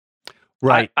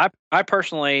 Right. I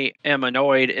personally am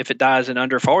annoyed if it dies in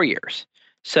under 4 years.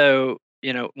 So,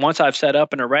 once I've set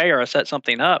up an array or I set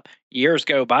something up, years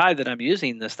go by that I'm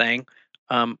using this thing.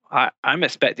 I'm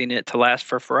expecting it to last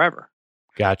for forever.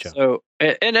 Gotcha. So,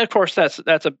 and of course, that's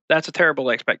a terrible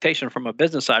expectation from a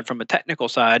business side. From a technical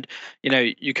side,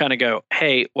 you kind of go,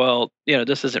 hey, well,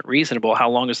 this isn't reasonable. How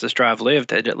long has this drive lived?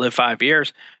 Did it live 5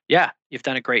 years? Yeah, you've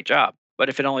done a great job. But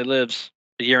if it only lives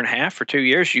a year and a half or 2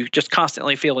 years, you just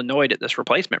constantly feel annoyed at this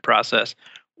replacement process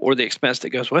or the expense that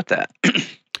goes with that.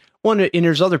 Well, and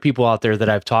there's other people out there that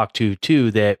I've talked to too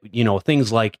that,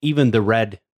 things like even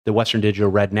the Western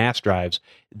Digital red NAS drives,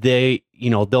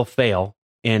 they'll fail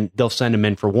and they'll send them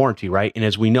in for warranty, right? And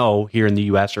as we know here in the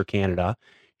US or Canada,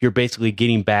 you're basically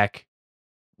getting back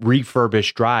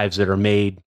refurbished drives that are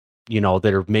made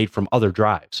from other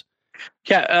drives.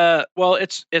 Yeah, well,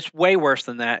 it's way worse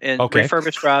than that, and Okay.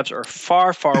 refurbished drives are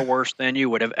far, far worse than you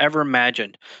would have ever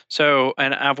imagined. So,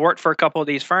 and I've worked for a couple of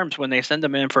these firms when they send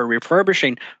them in for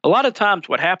refurbishing. A lot of times,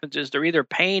 what happens is they're either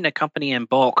paying a company in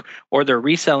bulk or they're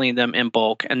reselling them in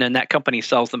bulk, and then that company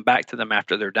sells them back to them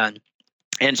after they're done.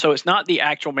 And so it's not the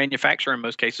actual manufacturer in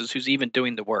most cases who's even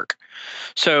doing the work.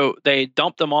 So they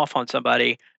dump them off on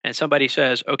somebody, and somebody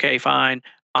says, "Okay, fine.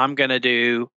 I'm going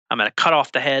to cut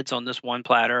off the heads on this one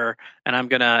platter, and I'm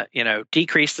going to,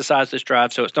 decrease the size of this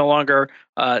drive. So it's no longer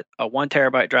a 1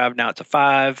 terabyte drive. Now it's a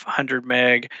 500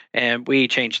 meg, and we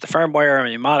change the firmware and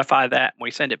we modify that and we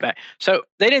send it back." So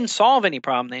they didn't solve any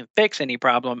problem. They didn't fix any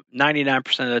problem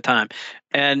 99% of the time.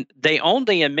 And they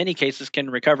only, in many cases, can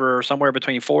recover somewhere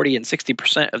between 40 and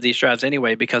 60% of these drives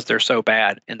anyway, because they're so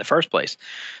bad in the first place.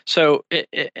 So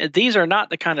these are not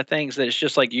the kind of things that it's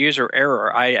just like user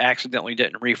error. I accidentally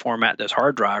didn't reformat this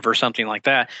hard drive or something like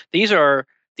that. These are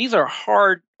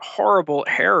horrible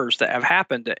errors that have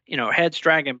happened. That, heads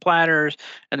dragging platters,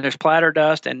 and there's platter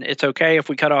dust, and it's okay if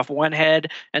we cut off one head,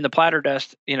 and the platter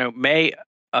dust, may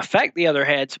affect the other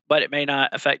heads, but it may not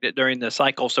affect it during the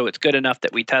cycle. So it's good enough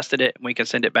that we tested it and we can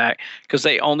send it back, because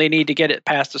they only need to get it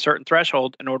past a certain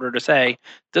threshold in order to say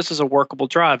this is a workable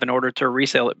drive in order to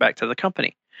resell it back to the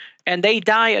company. And they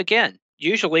die again.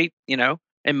 Usually,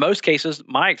 in most cases,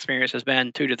 my experience has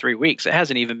been 2 to 3 weeks. It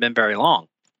hasn't even been very long.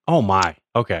 Oh my.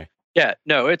 Okay. Yeah,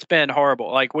 no, it's been horrible.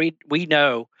 Like we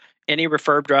know any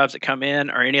refurb drives that come in,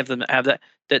 or any of them that have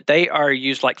that they are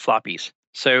used like floppies.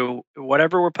 So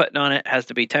whatever we're putting on it has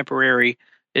to be temporary.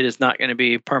 It is not going to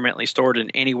be permanently stored in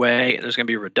any way. There's going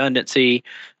to be redundancy.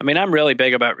 I mean, I'm really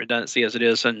big about redundancy as it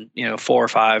is in 4 or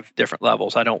 5 different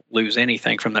levels. I don't lose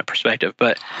anything from that perspective.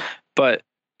 But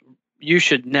you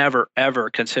should never ever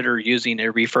consider using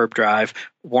a refurb drive.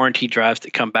 Warranty drives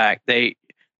that come back,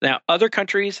 now, other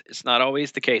countries, it's not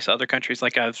always the case. Other countries,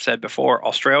 like I've said before,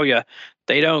 Australia,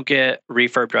 they don't get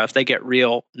refurb drives. They get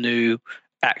real new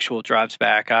actual drives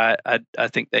back. I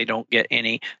think they don't get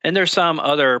any. And there's some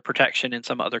other protection in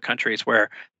some other countries where,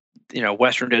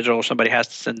 Western Digital or somebody has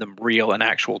to send them real and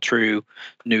actual true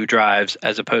new drives,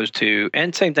 as opposed to,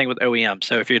 and same thing with OEM.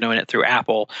 So if you're doing it through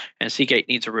Apple and Seagate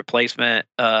needs a replacement,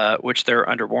 which they're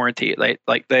under warranty,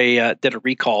 they did a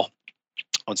recall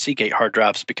on Seagate hard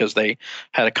drives because they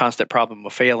had a constant problem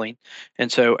of failing.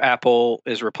 And so Apple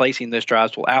is replacing those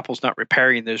drives. Well, Apple's not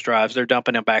repairing those drives. They're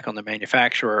dumping them back on the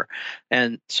manufacturer.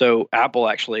 And so Apple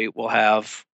actually will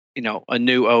have, a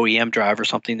new OEM drive or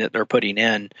something that they're putting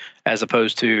in, as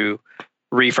opposed to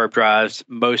refurb drives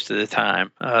most of the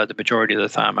time. The majority of the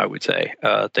time, I would say,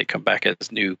 they come back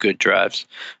as new good drives,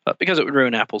 because it would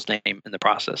ruin Apple's name in the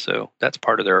process. So that's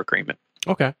part of their agreement.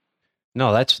 Okay.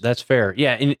 No, that's fair.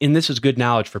 Yeah, and this is good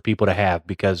knowledge for people to have,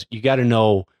 because you got to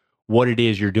know what it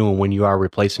is you're doing when you are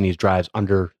replacing these drives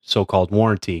under so-called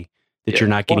warranty, that you're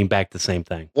not getting back the same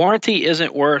thing. Warranty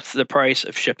isn't worth the price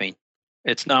of shipping.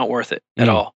 It's not worth it at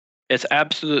all. It's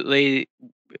absolutely,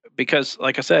 because,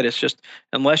 like I said, it's just,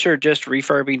 unless you're just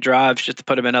refurbing drives just to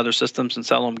put them in other systems and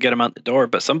sell them, get them out the door,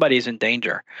 but somebody's in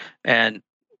danger. And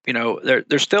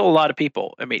there's still a lot of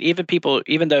people. I mean,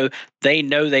 even though they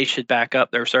know they should back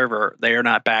up their server, they are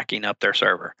not backing up their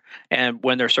server. And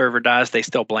when their server dies, they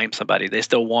still blame somebody. They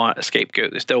still want a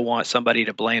scapegoat. They still want somebody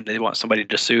to blame. They want somebody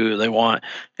to sue. They want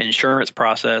an insurance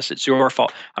process. It's your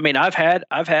fault. I mean, I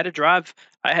had drives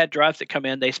that come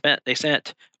in. They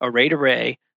sent a RAID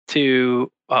array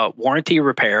to warranty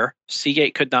repair.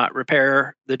 Seagate could not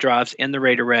repair the drives in the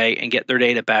RAID array and get their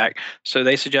data back, so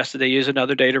they suggested they use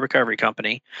another data recovery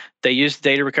company. They used the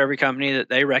data recovery company that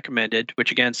they recommended,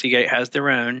 which again, Seagate has their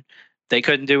own. They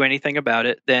couldn't do anything about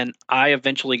it. Then I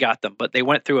eventually got them, but they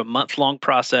went through a month-long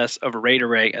process of a RAID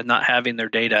array and not having their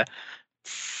data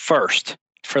first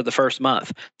for the first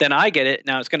month. Then I get it.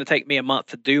 Now it's going to take me a month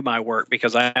to do my work,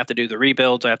 because I have to do the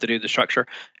rebuilds. I have to do the structure.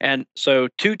 And so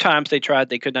 2 times they tried,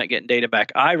 they could not get data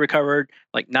back. I recovered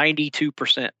like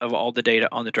 92% of all the data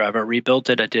on the drive. I rebuilt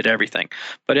it. I did everything.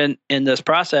 But in this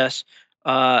process,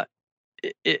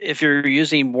 if you're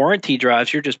using warranty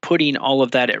drives, you're just putting all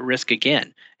of that at risk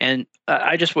again. And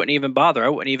I just wouldn't even bother. I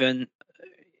wouldn't even,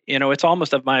 it's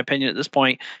almost, of my opinion at this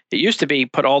point, it used to be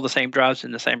put all the same drives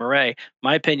in the same array.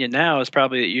 My opinion now is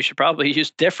probably that you should probably use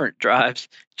different drives,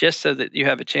 just so that you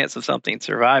have a chance of something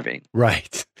surviving.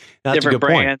 Right. That's different a good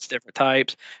brands, point. different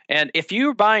types. And if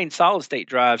you're buying solid state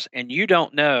drives and you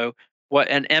don't know what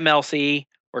an MLC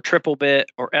or triple bit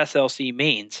or SLC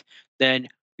means, then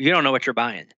you don't know what you're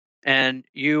buying. And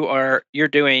you're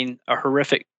doing a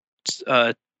horrific,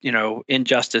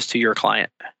 injustice to your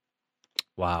client.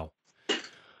 Wow.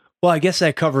 Well, I guess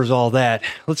that covers all that.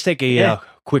 Let's take a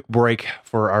quick break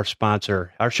for our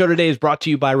sponsor. Our show today is brought to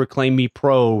you by Reclaim Me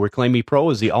Pro. Reclaim Me Pro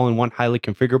is the all-in-one highly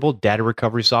configurable data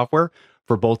recovery software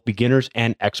for both beginners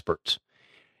and experts.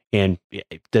 And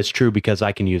that's true because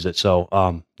I can use it. So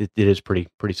it is pretty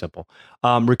simple.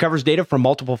 Recovers data from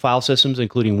multiple file systems,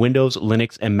 including Windows,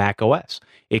 Linux, and Mac OS.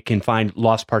 It can find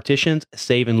lost partitions,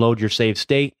 save and load your saved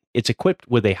state. It's equipped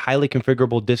with a highly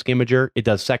configurable disk imager. It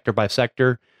does sector by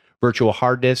sector, virtual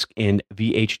hard disk, and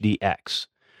VHDX.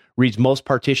 Reads most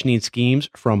partitioning schemes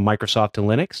from Microsoft to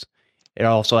Linux. It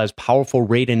also has powerful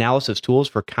RAID analysis tools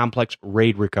for complex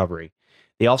RAID recovery.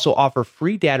 They also offer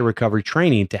free data recovery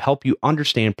training to help you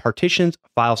understand partitions,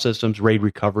 file systems, RAID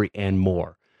recovery, and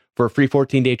more. For a free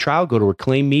 14-day trial, go to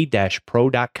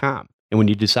reclaimme-pro.com. And when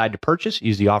you decide to purchase,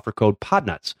 use the offer code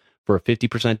PODNUTS for a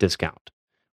 50% discount.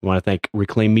 We want to thank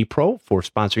Reclaim Me Pro for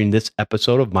sponsoring this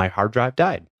episode of My Hard Drive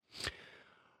Died.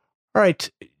 All right,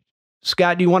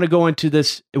 Scott, do you want to go into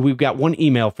this? We've got one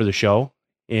email for the show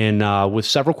and with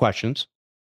several questions,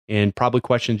 and probably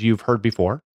questions you've heard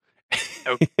before.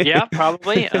 Oh, yeah,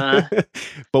 probably. But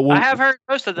I have heard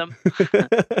most of them.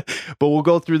 But we'll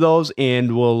go through those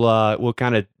and we'll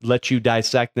kind of let you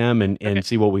dissect them and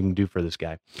see what we can do for this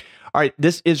guy. All right,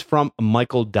 this is from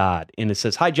Michael Dodd, and it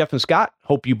says, "Hi, Jeff and Scott.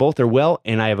 Hope you both are well,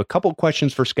 and I have a couple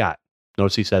questions for Scott."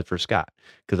 Notice he said for Scott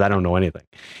because I don't know anything.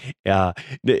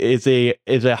 Is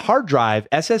a hard drive,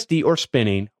 SSD, or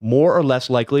spinning more or less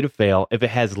likely to fail if it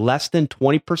has less than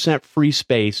 20% free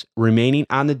space remaining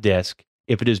on the disk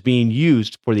if it is being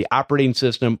used for the operating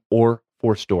system or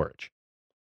for storage?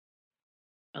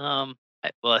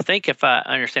 Well, I think if I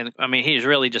understand, I mean, he's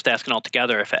really just asking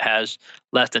altogether if it has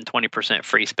less than 20%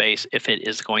 free space, if it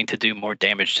is going to do more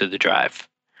damage to the drive.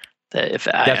 That's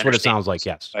what it sounds like,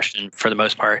 yes. Question for the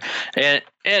most part. And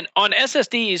on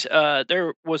SSDs,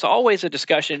 there was always a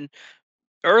discussion.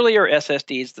 Earlier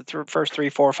SSDs, the first 3,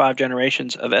 4, 5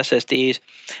 generations of SSDs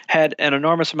had an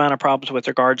enormous amount of problems with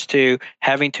regards to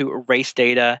having to erase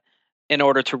data in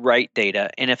order to write data.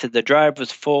 And if the drive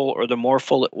was full, or the more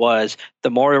full it was, the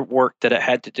more work that it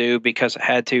had to do, because it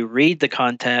had to read the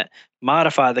content,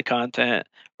 modify the content,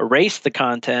 erase the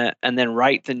content, and then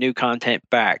write the new content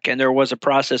back. And there was a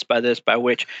process by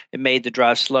which it made the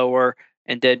drive slower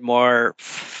and did more,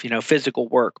 physical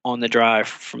work on the drive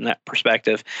from that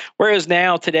perspective. Whereas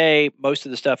now, today, most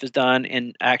of the stuff is done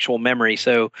in actual memory.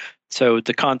 So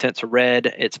the contents are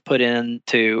read, it's put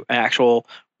into actual,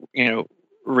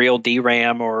 real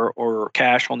DRAM or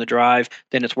cache on the drive,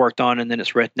 then it's worked on, and then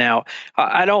it's written out.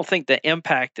 I don't think the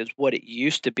impact is what it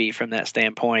used to be from that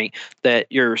standpoint, that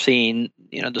you're seeing,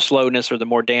 the slowness or the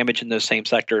more damage in those same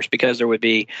sectors, because there would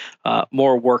be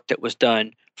more work that was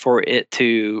done for it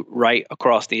to write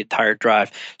across the entire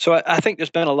drive. So I think there's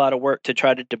been a lot of work to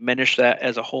try to diminish that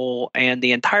as a whole, and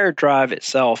the entire drive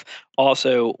itself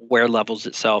also wear levels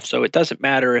itself. So it doesn't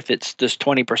matter if it's this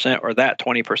 20% or that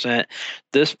 20%,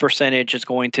 this percentage is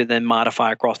going to then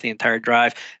modify across the entire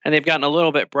drive. And they've gotten a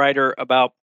little bit brighter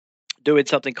about doing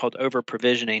something called over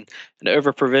provisioning. And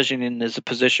over provisioning is a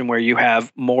position where you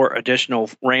have more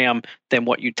additional RAM than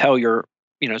what you tell your,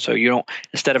 so you don't,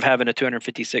 instead of having a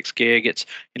 256 gig, it's,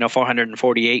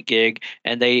 448 gig,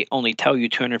 and they only tell you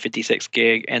 256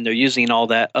 gig, and they're using all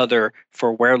that other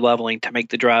for wear leveling to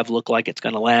make the drive look like it's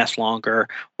going to last longer,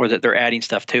 or that they're adding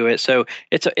stuff to it. So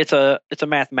it's a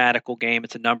mathematical game,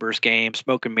 it's a numbers game,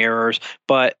 smoke and mirrors,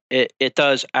 but it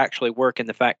does actually work in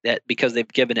the fact that because they've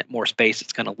given it more space,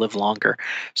 it's going to live longer.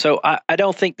 So I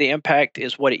don't think the impact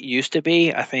is what it used to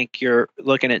be. I think you're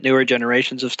looking at newer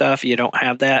generations of stuff, you don't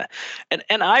have that.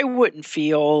 And I wouldn't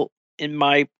feel, in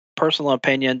my personal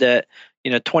opinion, that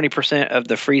 20% of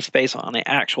the free space on the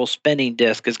actual spinning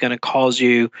disk is going to cause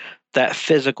you that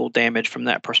physical damage from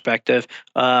that perspective.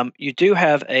 You do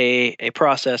have a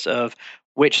process of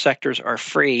which sectors are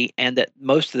free, and that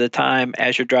most of the time,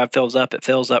 as your drive fills up, it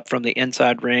fills up from the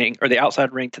inside ring, or the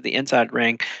outside ring to the inside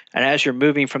ring. And as you're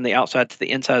moving from the outside to the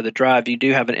inside of the drive, you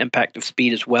do have an impact of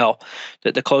speed as well.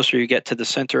 That the closer you get to the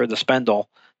center of the spindle,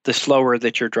 the slower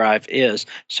that your drive is.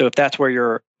 So if that's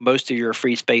where most of your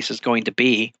free space is going to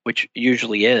be, which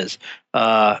usually is,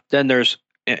 then there's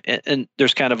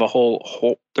kind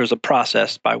of there's a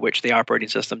process by which the operating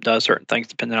system does certain things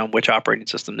depending on which operating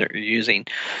system that you're using.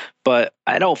 But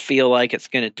I don't feel like it's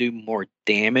going to do more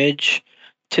damage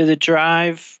to the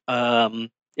drive.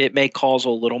 It may cause a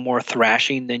little more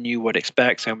thrashing than you would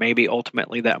expect. So maybe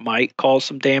ultimately that might cause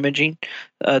some damaging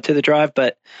to the drive.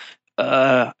 But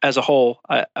as a whole,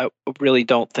 I really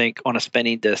don't think on a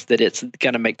spinning disk that it's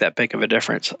going to make that big of a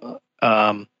difference.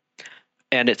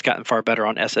 and it's gotten far better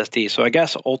on SSD. So I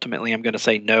guess ultimately I'm going to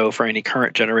say no for any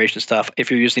current generation stuff. If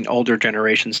you're using older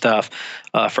generation stuff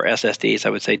for SSDs, I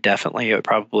would say definitely it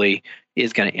probably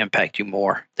is going to impact you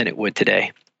more than it would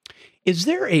today. Is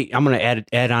there I'm going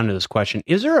to add on to this question.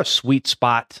 Is there a sweet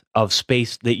spot of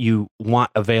space that you want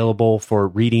available for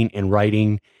reading and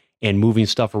writing and moving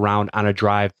stuff around on a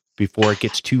drive before it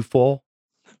gets too full?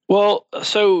 Well,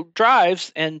 so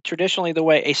drives, and traditionally the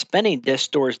way a spinning disk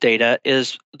stores data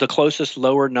is the closest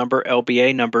lower number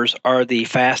LBA numbers are the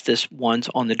fastest ones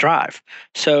on the drive.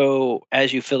 So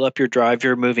as you fill up your drive,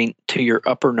 you're moving to your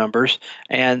upper numbers,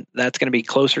 and that's going to be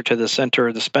closer to the center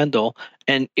of the spindle,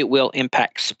 and it will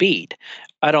impact speed.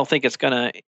 I don't think it's going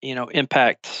to,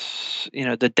 impact,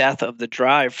 the depth of the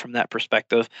drive from that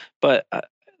perspective, but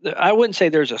I wouldn't say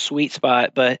there's a sweet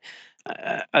spot, but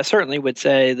I certainly would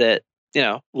say that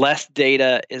less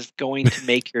data is going to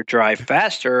make your drive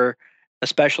faster,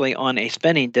 especially on a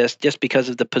spinning disk, just because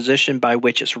of the position by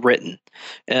which it's written.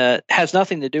 Has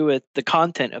nothing to do with the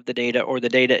content of the data or the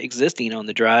data existing on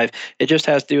the drive. It just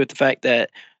has to do with the fact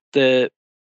that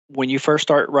when you first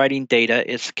start writing data,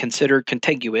 it's considered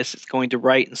contiguous. It's going to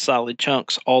write in solid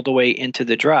chunks all the way into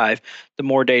the drive. The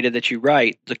more data that you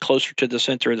write, the closer to the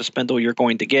center of the spindle you're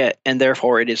going to get, and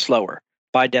therefore it is slower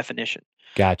by definition.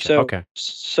 Gotcha. So, okay.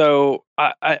 So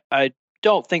I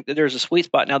don't think that there's a sweet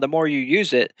spot. Now, the more you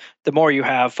use it, the more you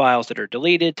have files that are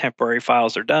deleted, temporary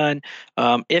files are done.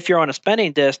 If you're on a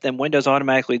spinning disk, then Windows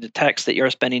automatically detects that you're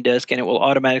a spinning disk, and it will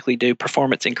automatically do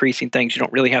performance increasing things. You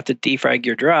don't really have to defrag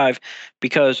your drive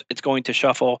because it's going to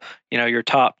shuffle, your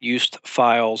top used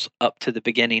files up to the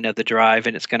beginning of the drive,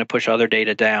 and it's going to push other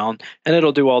data down, and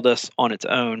it'll do all this on its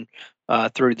own.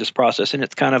 Through this process, and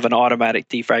it's kind of an automatic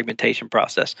defragmentation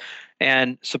process.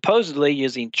 And supposedly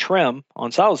using trim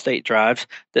on solid state drives,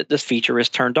 that this feature is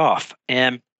turned off.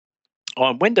 And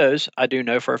on Windows, I do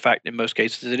know for a fact in most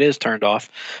cases it is turned off,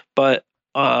 but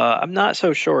I'm not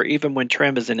so sure even when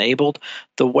trim is enabled,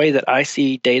 the way that I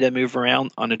see data move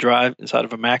around on a drive inside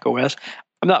of a Mac OS,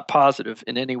 I'm not positive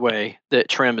in any way that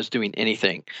trim is doing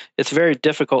anything. It's very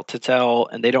difficult to tell,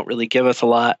 and they don't really give us a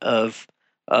lot of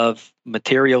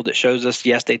material that shows us,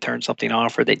 yes, they turned something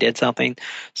off or they did something.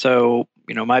 So,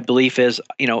 my belief is,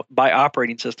 by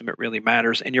operating system, it really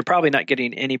matters. And you're probably not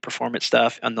getting any performance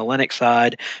stuff on the Linux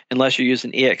side unless you're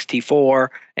using ext4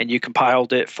 and you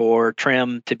compiled it for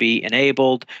trim to be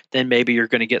enabled. Then maybe you're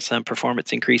going to get some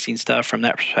performance increasing stuff from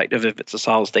that perspective if it's a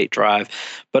solid state drive.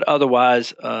 But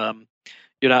otherwise,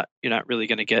 you're not really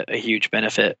going to get a huge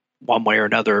benefit one way or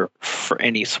another for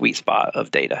any sweet spot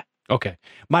of data. Okay.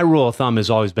 My rule of thumb has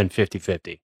always been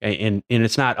 50-50. And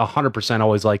it's not 100%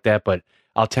 always like that, but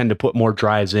I'll tend to put more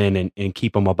drives in and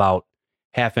keep them about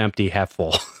half empty, half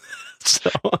full.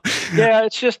 So yeah,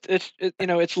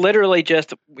 it's literally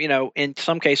just, in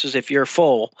some cases, if you're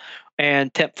full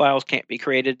and temp files can't be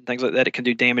created and things like that, it can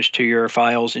do damage to your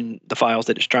files and the files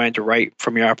that it's trying to write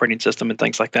from your operating system and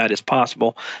things like that is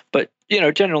possible. But,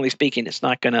 generally speaking, it's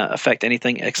not going to affect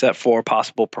anything except for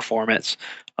possible performance.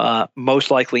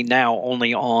 Most likely now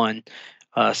only on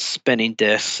spinning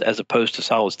disks as opposed to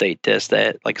solid state disks.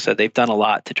 That, like I said, they've done a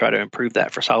lot to try to improve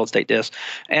that for solid state disks.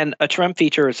 And a trim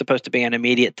feature is supposed to be an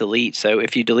immediate delete. So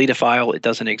if you delete a file, it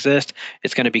doesn't exist.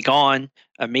 It's going to be gone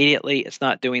immediately. It's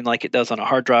not doing like it does on a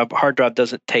hard drive. A hard drive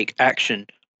doesn't take action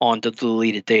on the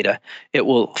deleted data. It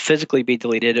will physically be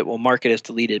deleted. It will mark it as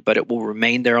deleted, but it will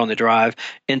remain there on the drive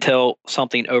until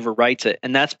something overwrites it.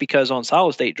 And that's because on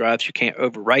solid state drives, you can't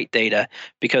overwrite data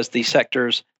because the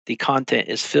sectors, the content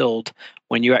is filled.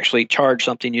 When you actually charge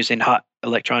something using hot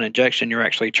electron injection, you're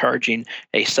actually charging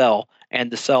a cell,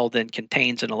 and the cell then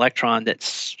contains an electron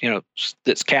that's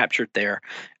captured there.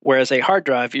 Whereas a hard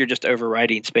drive, you're just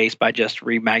overwriting space by just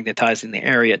remagnetizing the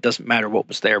area. It doesn't matter what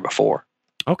was there before.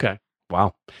 Okay.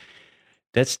 Wow.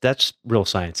 That's real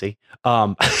sciencey.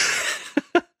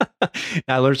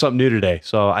 I learned something new today,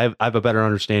 so I have a better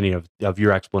understanding of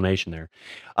your explanation there.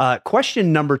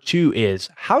 Question number 2 is,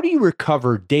 how do you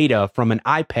recover data from an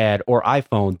iPad or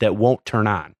iPhone that won't turn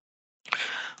on?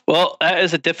 Well, that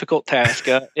is a difficult task.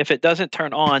 If it doesn't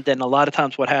turn on, then a lot of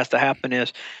times what has to happen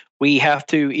is we have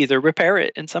to either repair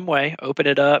it in some way, open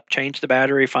it up, change the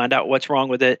battery, find out what's wrong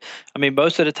with it. I mean,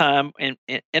 most of the time,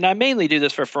 and I mainly do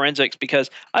this for forensics because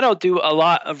I don't do a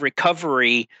lot of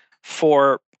recovery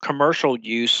for commercial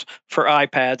use for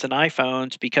iPads and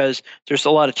iPhones, because there's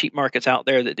a lot of cheap markets out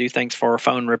there that do things for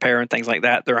phone repair and things like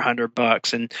that. They're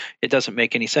 $100 and it doesn't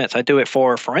make any sense. I do it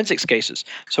for forensics cases.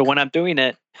 So when I'm doing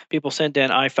it, people send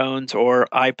in iPhones or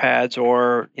iPads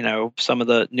or, some of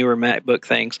the newer MacBook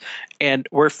things. And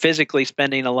we're physically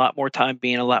spending a lot more time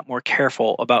being a lot more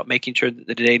careful about making sure that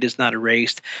the data is not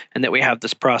erased and that we have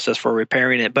this process for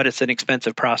repairing it. But it's an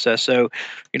expensive process. So,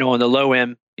 on the low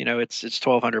end, it's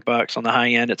 $1,200. On the high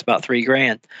end, it's about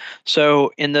 $3,000.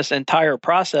 So in this entire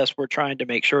process, we're trying to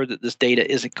make sure that this data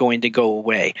isn't going to go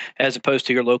away, as opposed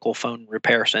to your local phone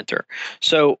repair center.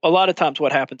 So a lot of times,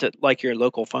 what happens at like your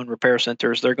local phone repair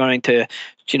centers, they're going to,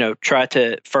 try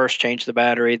to first change the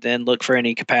battery, then look for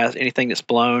any capacity, anything that's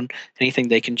blown, anything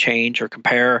they can change or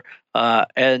compare,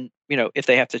 and if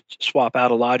they have to swap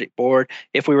out a logic board.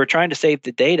 If we were trying to save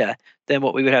the data, then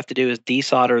what we would have to do is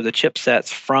desolder the chipsets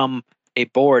from a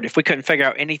board. If we couldn't figure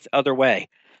out any other way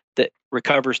that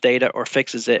recovers data or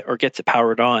fixes it or gets it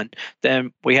powered on,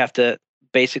 then we have to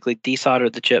basically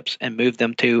desolder the chips and move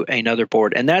them to another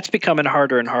board. And that's becoming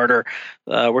harder and harder.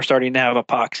 We're starting to have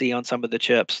epoxy on some of the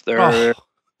chips. They're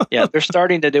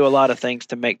starting to do a lot of things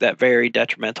to make that very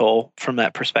detrimental from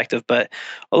that perspective. But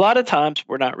a lot of times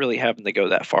we're not really having to go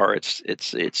that far.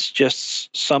 It's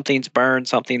just something's burned,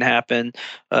 something happened,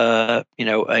 a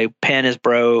pen is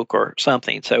broke or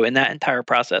something. So in that entire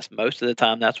process, most of the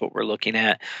time, that's what we're looking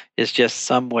at, is just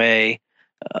some way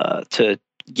to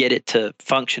get it to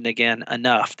function again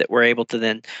enough that we're able to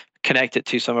then connect it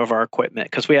to some of our equipment,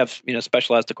 because we have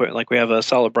specialized equipment. Like we have a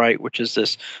Solid Bright, which is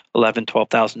this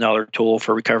 $12,000 tool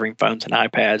for recovering phones and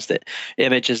iPads that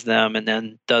images them and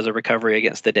then does a recovery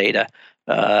against the data.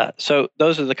 So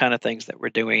those are the kind of things that we're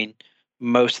doing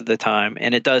most of the time,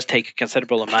 and it does take a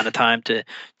considerable amount of time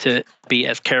to be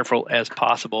as careful as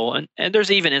possible. And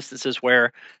there's even instances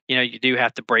where you do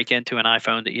have to break into an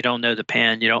iPhone that you don't know the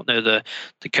PIN, you don't know the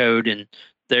code, and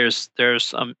there's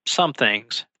some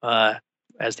things,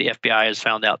 as the FBI has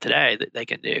found out today, that they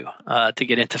can do to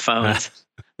get into phones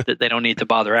that they don't need to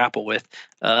bother Apple with.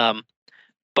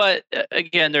 But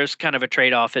again, there's kind of a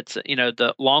trade-off. It's,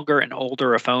 the longer and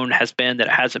older a phone has been that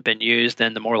it hasn't been used,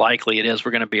 then the more likely it is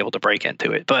we're going to be able to break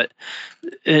into it. But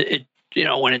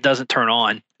when it doesn't turn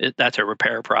on, that's a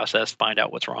repair process. Find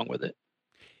out what's wrong with it.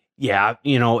 Yeah,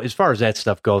 as far as that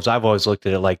stuff goes, I've always looked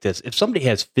at it like this. If somebody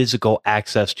has physical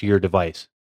access to your device,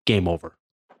 game over.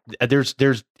 There's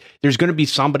going to be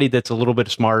somebody that's a little bit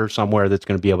smarter somewhere that's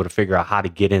going to be able to figure out how to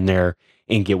get in there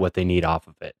and get what they need off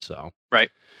of it. So right.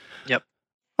 Yep.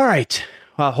 All right.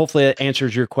 Well, hopefully that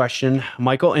answers your question,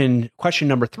 Michael. And question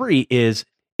number 3 is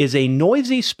a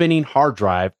noisy spinning hard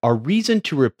drive a reason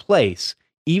to replace,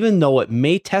 even though it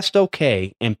may test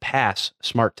okay and pass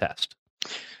smart test?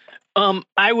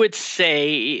 I would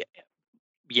say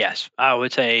yes.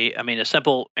 A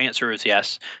simple answer is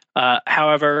yes.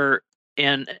 However,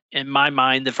 in my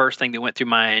mind, the first thing that went through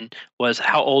mind was,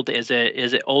 how old is it?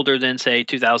 Is it older than, say,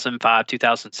 2005,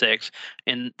 2006?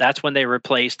 And that's when they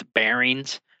replaced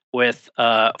bearings with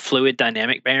fluid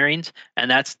dynamic bearings. And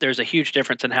there's a huge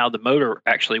difference in how the motor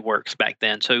actually works back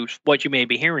then. So what you may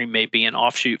be hearing may be an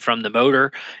offshoot from the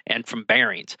motor and from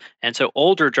bearings. And so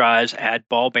older drives had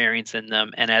ball bearings in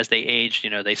them. And as they age,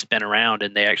 they spin around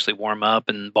and they actually warm up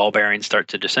and ball bearings start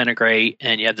to disintegrate.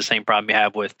 And you have the same problem you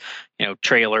have with,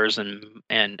 trailers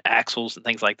and axles and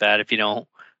things like that if you don't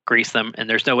grease them. And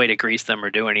there's no way to grease them or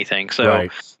do anything. So,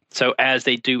 right. So as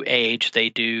they do age, they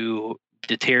do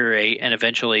deteriorate, and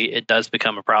eventually it does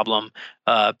become a problem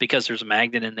because there's a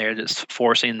magnet in there that's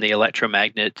forcing the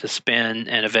electromagnet to spin,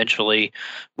 and eventually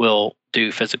will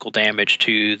do physical damage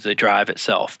to the drive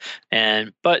itself.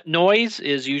 But noise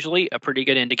is usually a pretty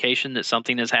good indication that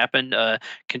something has happened.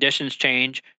 Conditions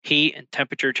change, heat and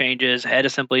temperature changes, head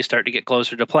assemblies start to get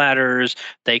closer to platters.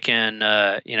 They can,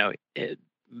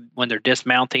 when they're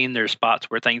dismounting, there's spots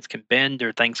where things can bend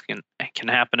or things can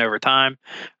happen over time.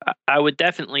 I would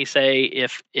definitely say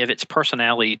if its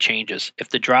personality changes, if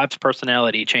the drive's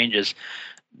personality changes,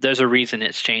 there's a reason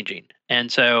it's changing.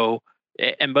 And so,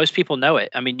 and most people know it.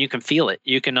 I mean, you can feel it.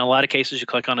 You can, in a lot of cases, you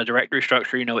click on a directory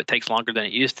structure, it takes longer than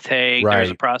it used to take. Right. There's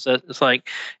a process. It's like,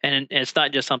 and it's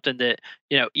not just something that,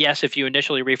 yes, if you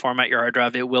initially reformat your hard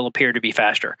drive, it will appear to be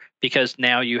faster because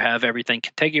now you have everything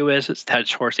contiguous. It's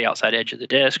touched towards the outside edge of the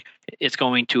disk. It's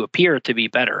going to appear to be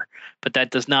better, but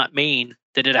that does not mean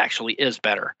that it actually is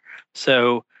better.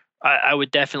 So I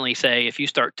would definitely say if you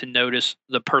start to notice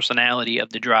the personality of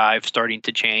the drive starting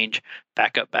to change,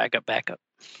 back up.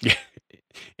 Yeah.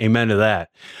 Amen to that.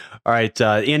 All right.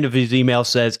 The end of his email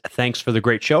says, thanks for the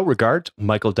great show. Regards,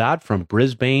 Michael Dodd from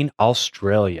Brisbane,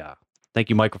 Australia. Thank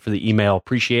you, Michael, for the email.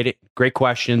 Appreciate it. Great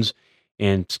questions.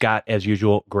 And Scott, as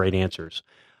usual, great answers.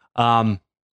 I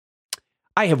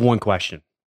have one question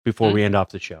before we end off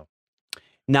the show.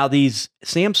 Now, these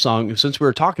Samsung, since we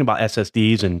were talking about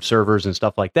SSDs and servers and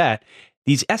stuff like that,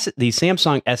 these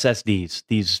Samsung SSDs,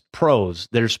 these Pros,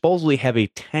 they're supposedly have a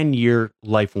 10-year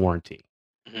life warranty.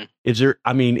 Mm-hmm. Is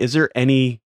there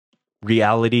any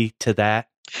reality to that?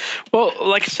 Well,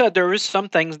 like I said, there is some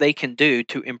things they can do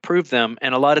to improve them,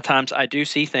 and a lot of times I do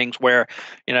see things where,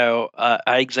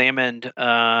 I examined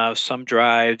some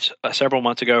drives several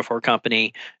months ago for a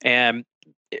company, and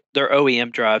they're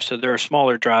OEM drives, so they're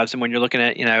smaller drives. And when you're looking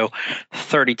at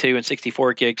 32 and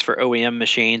 64 gigs for OEM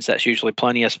machines, that's usually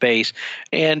plenty of space.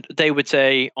 And they would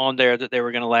say on there that they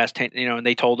were going to last 10, and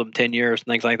they told them 10 years and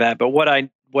things like that. But what I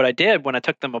did when I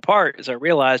took them apart is I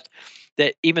realized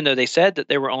that even though they said that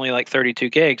they were only like 32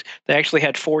 gigs, they actually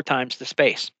had 4 times the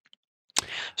space.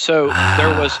 So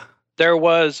there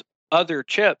was other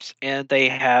chips, and they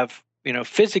have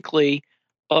physically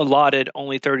allotted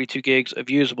only 32 gigs of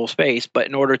usable space, but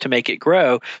in order to make it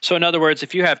grow, so in other words,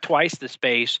 if you have twice the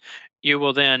space, you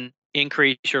will then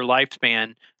increase your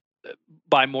lifespan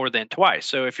by more than twice.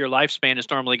 So if your lifespan is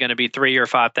normally going to be 3,000 or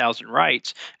 5,000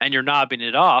 writes, and you're knobbing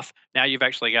it off, now you've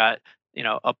actually got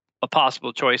a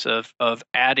possible choice of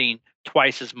adding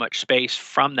twice as much space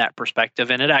from that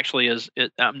perspective. And it actually is,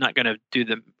 I'm not going to do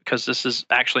them because this is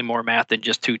actually more math than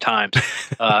just 2 times.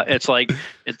 It's like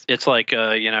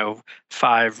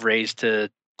 5 raised to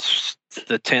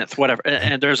the 10th, whatever.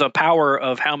 And there's a power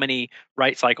of how many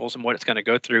write cycles and what it's going to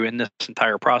go through in this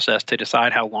entire process to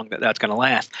decide how long that's going to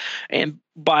last. And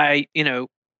by,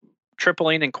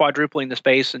 tripling and quadrupling the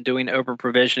space and doing over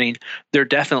provisioning, there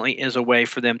definitely is a way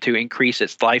for them to increase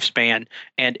its lifespan,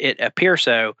 and it appears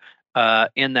so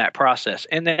in that process.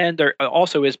 And then there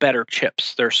also is better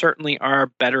chips. There certainly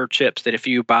are better chips that if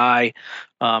you buy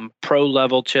pro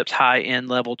level chips, high end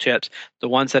level chips, the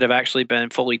ones that have actually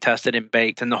been fully tested and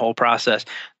baked in the whole process,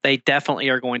 they definitely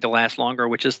are going to last longer,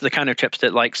 which is the kind of chips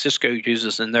that like Cisco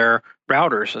uses in their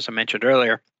routers, as I mentioned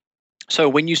earlier. So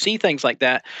when you see things like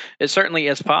that, it certainly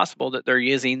is possible that they're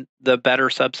using the better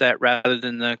subset rather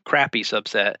than the crappy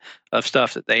subset of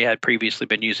stuff that they had previously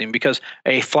been using. Because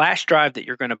a flash drive that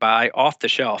you're going to buy off the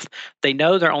shelf, they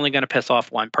know they're only going to piss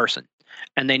off one person.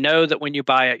 And they know that when you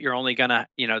buy it, you're only going to,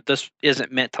 this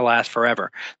isn't meant to last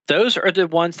forever. Those are the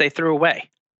ones they threw away.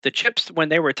 The chips, when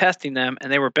they were testing them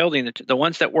and they were building the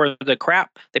ones that were the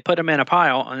crap, they put them in a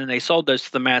pile and then they sold those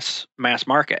to the mass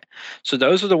market. So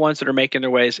those are the ones that are making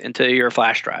their ways into your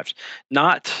flash drives,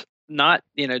 not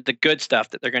the good stuff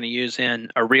that they're going to use in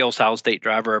a real solid state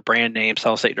drive or a brand name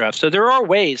solid state drive. So there are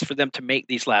ways for them to make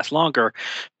these last longer,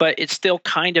 but it still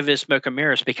kind of is smoke and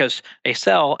mirrors because a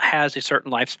cell has a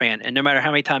certain lifespan, and no matter how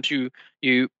many times you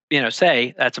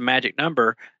say that's a magic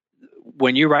number,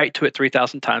 when you write to it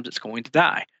 3,000 times, it's going to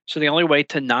die. So the only way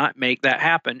to not make that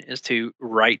happen is to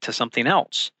write to something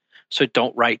else. So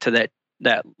don't write to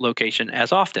that location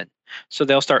as often. So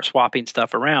they'll start swapping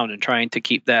stuff around and trying to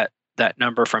keep that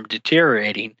number from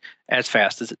deteriorating as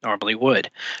fast as it normally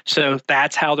would. So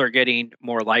that's how they're getting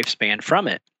more lifespan from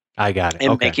it. I got it.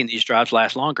 And making these drives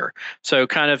last longer. So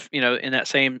kind of, in that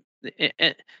same...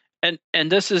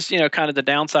 And this is, kind of the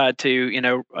downside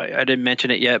to, I didn't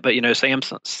mention it yet, but,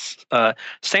 Samsung's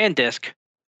SanDisk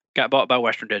got bought by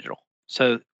Western Digital.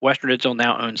 So Western Digital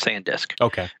now owns SanDisk.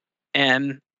 Okay.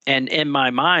 And in my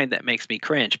mind, that makes me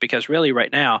cringe because really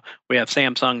right now we have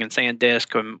Samsung and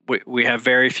SanDisk, and we have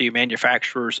very few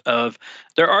manufacturers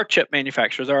there are chip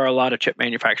manufacturers. There are a lot of chip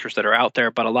manufacturers that are out there,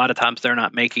 but a lot of times they're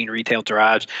not making retail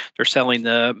drives. They're selling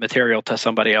the material to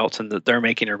somebody else and they're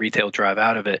making a retail drive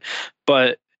out of it.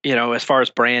 But as far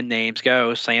as brand names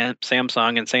go,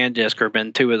 Samsung and SanDisk have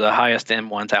been 2 of the highest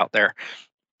end ones out there.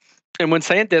 And when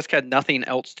SanDisk had nothing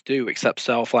else to do except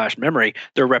sell flash memory,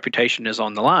 their reputation is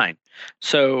on the line.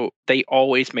 So they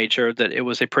always made sure that it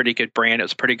was a pretty good brand. It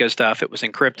was pretty good stuff. It was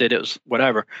encrypted. It was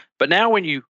whatever. But now when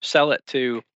you sell it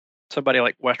to somebody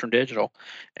like Western Digital,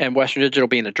 and Western Digital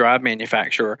being a drive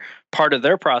manufacturer, part of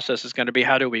their process is going to be,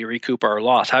 how do we recoup our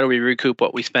loss? How do we recoup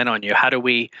what we spent on you? How do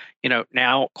we,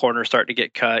 now corners start to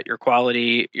get cut, your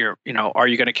quality, are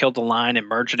you going to kill the line and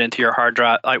merge it into your hard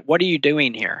drive? Like, what are you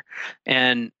doing here?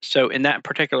 And so in that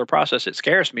particular process, it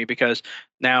scares me because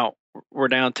now we're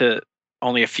down to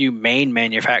only a few main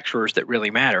manufacturers that really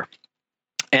matter.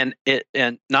 And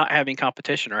not having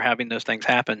competition or having those things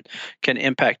happen can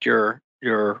impact your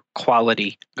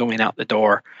quality going out the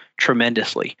door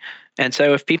tremendously. And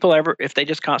so if they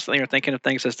just constantly are thinking of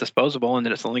things as disposable and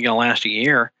that it's only going to last a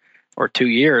year or 2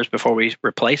 years before we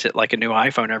replace it like a new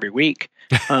iPhone every week.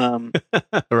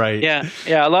 Right. Yeah.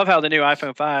 I love how the new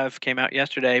iPhone 5 came out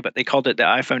yesterday, but they called it the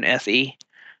iPhone SE.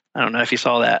 I don't know if you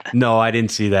saw that. No, I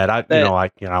didn't see that. I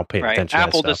don't pay Right. attention.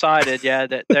 Apple to that stuff. decided,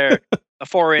 that their a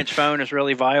 4-inch phone is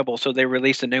really viable, so they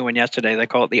released a new one yesterday. They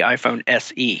call it the iPhone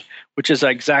SE, which is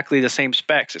exactly the same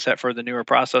specs except for the newer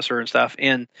processor and stuff.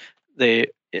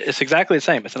 It's exactly the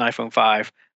same. It's an iPhone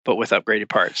 5, but with upgraded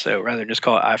parts. So rather than just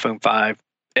call it iPhone 5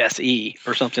 SE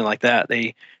or something like that,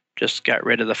 they just got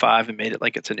rid of the 5 and made it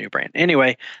like it's a new brand.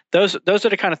 Anyway, those are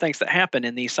the kind of things that happen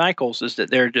in these cycles, is that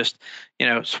they're just,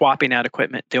 swapping out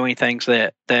equipment, doing things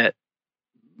that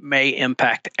may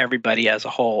impact everybody as a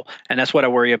whole. And that's what I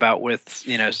worry about with,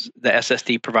 the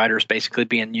SSD providers basically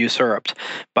being usurped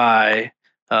by,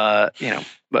 but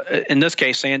in this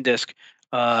case, SanDisk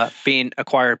being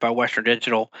acquired by Western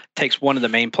Digital takes one of the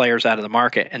main players out of the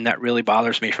market, and that really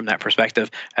bothers me from that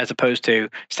perspective, as opposed to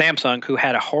Samsung, who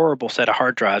had a horrible set of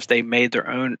hard drives. They made their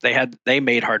own. They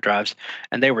made hard drives,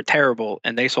 and they were terrible,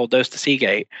 and they sold those to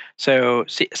Seagate. So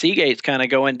Seagate's kind of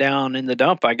going down in the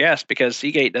dump, I guess, because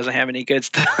Seagate doesn't have any good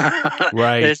stuff.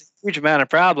 Right. There's a huge amount of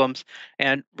problems,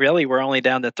 and really we're only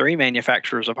down to 3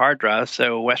 manufacturers of hard drives: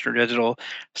 so Western Digital,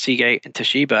 Seagate, and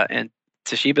Toshiba. And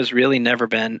Toshiba's really never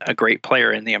been a great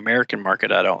player in the American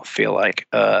market. I don't feel like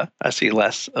I see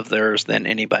less of theirs than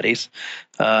anybody's.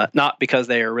 Not because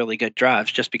they are really good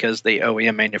drives, just because the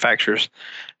OEM manufacturers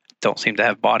don't seem to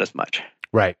have bought as much.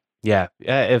 Right. Yeah.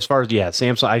 As far as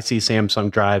Samsung, I see Samsung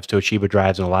drives, Toshiba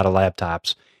drives, and a lot of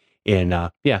laptops,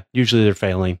 and usually they're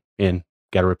failing, and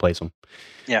got to replace them.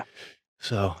 Yeah.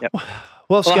 So, yep.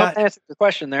 Well, Scott, I hope that answers the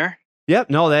question there.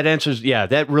 Yep. No, that answers. Yeah,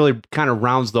 that really kind of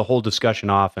rounds the whole discussion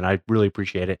off, and I really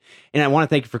appreciate it. And I want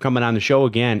to thank you for coming on the show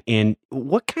again. And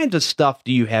what kinds of stuff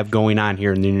do you have going on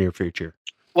here in the near future?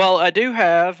 Well, I do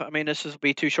have. This will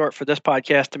be too short for this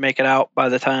podcast to make it out by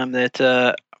the time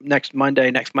that next Monday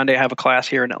I have a class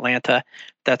here in Atlanta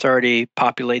that's already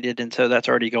populated, and so that's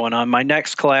already going on. My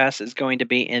next class is going to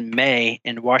be in May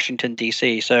in Washington,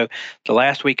 D.C. So the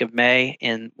last week of May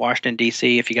in Washington,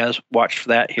 D.C., if you guys watched for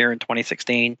that here in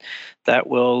 2016, that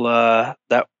will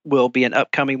be an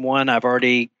upcoming one. I've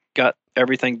already got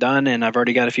everything done, and I've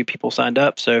already got a few people signed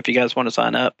up. So if you guys want to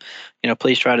sign up,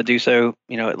 please try to do so,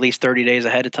 at least 30 days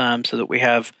ahead of time, so that we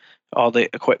have all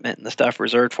the equipment and the stuff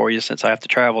reserved for you, since I have to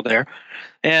travel there.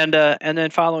 And then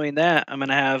following that, I'm going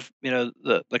to have,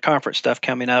 the conference stuff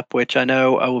coming up, which I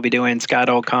know I will be doing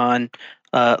SkyDogCon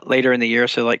later in the year,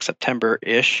 so like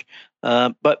September-ish.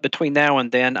 But between now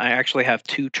and then, I actually have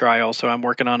 2 trials. So I'm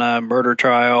working on a murder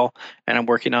trial, and I'm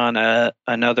working on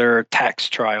another tax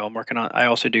trial. I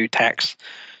also do tax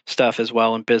stuff as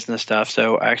well, and business stuff.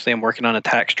 So actually, I'm working on a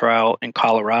tax trial in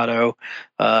Colorado,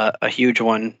 a huge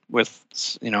one with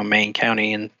Maine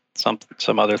County and some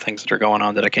other things that are going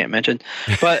on that I can't mention.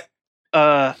 But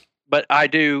I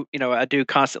do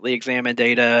constantly examine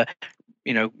data,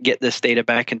 get this data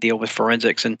back and deal with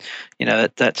forensics. And,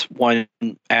 that's one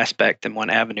aspect and one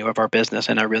avenue of our business.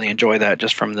 And I really enjoy that,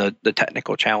 just from the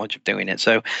technical challenge of doing it.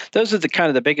 So those are the kind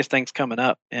of the biggest things coming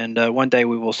up. And one day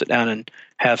we will sit down and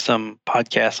have some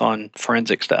podcasts on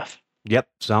forensic stuff. Yep.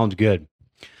 Sounds good.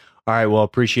 All right. Well,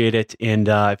 appreciate it. And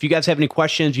if you guys have any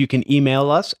questions, you can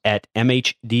email us at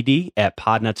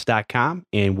mhdd@podnuts.com,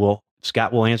 and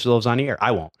Scott will answer those on the air. I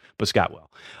won't, but Scott will.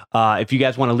 If you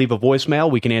guys want to leave a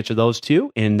voicemail, we can answer those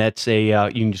too. And that's you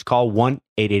can just call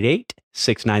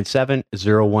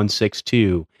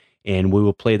 1-888-697-0162, and we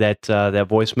will play that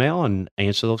voicemail and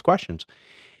answer those questions.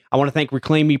 I want to thank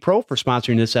Reclaim Me Pro for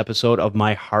sponsoring this episode of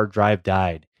My Hard Drive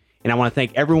Died. And I want to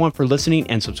thank everyone for listening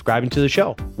and subscribing to the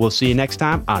show. We'll see you next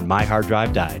time on My Hard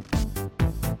Drive Died.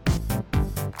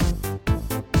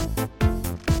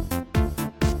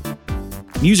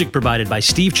 Music provided by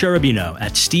Steve Cherubino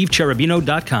at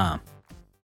stevecherubino.com.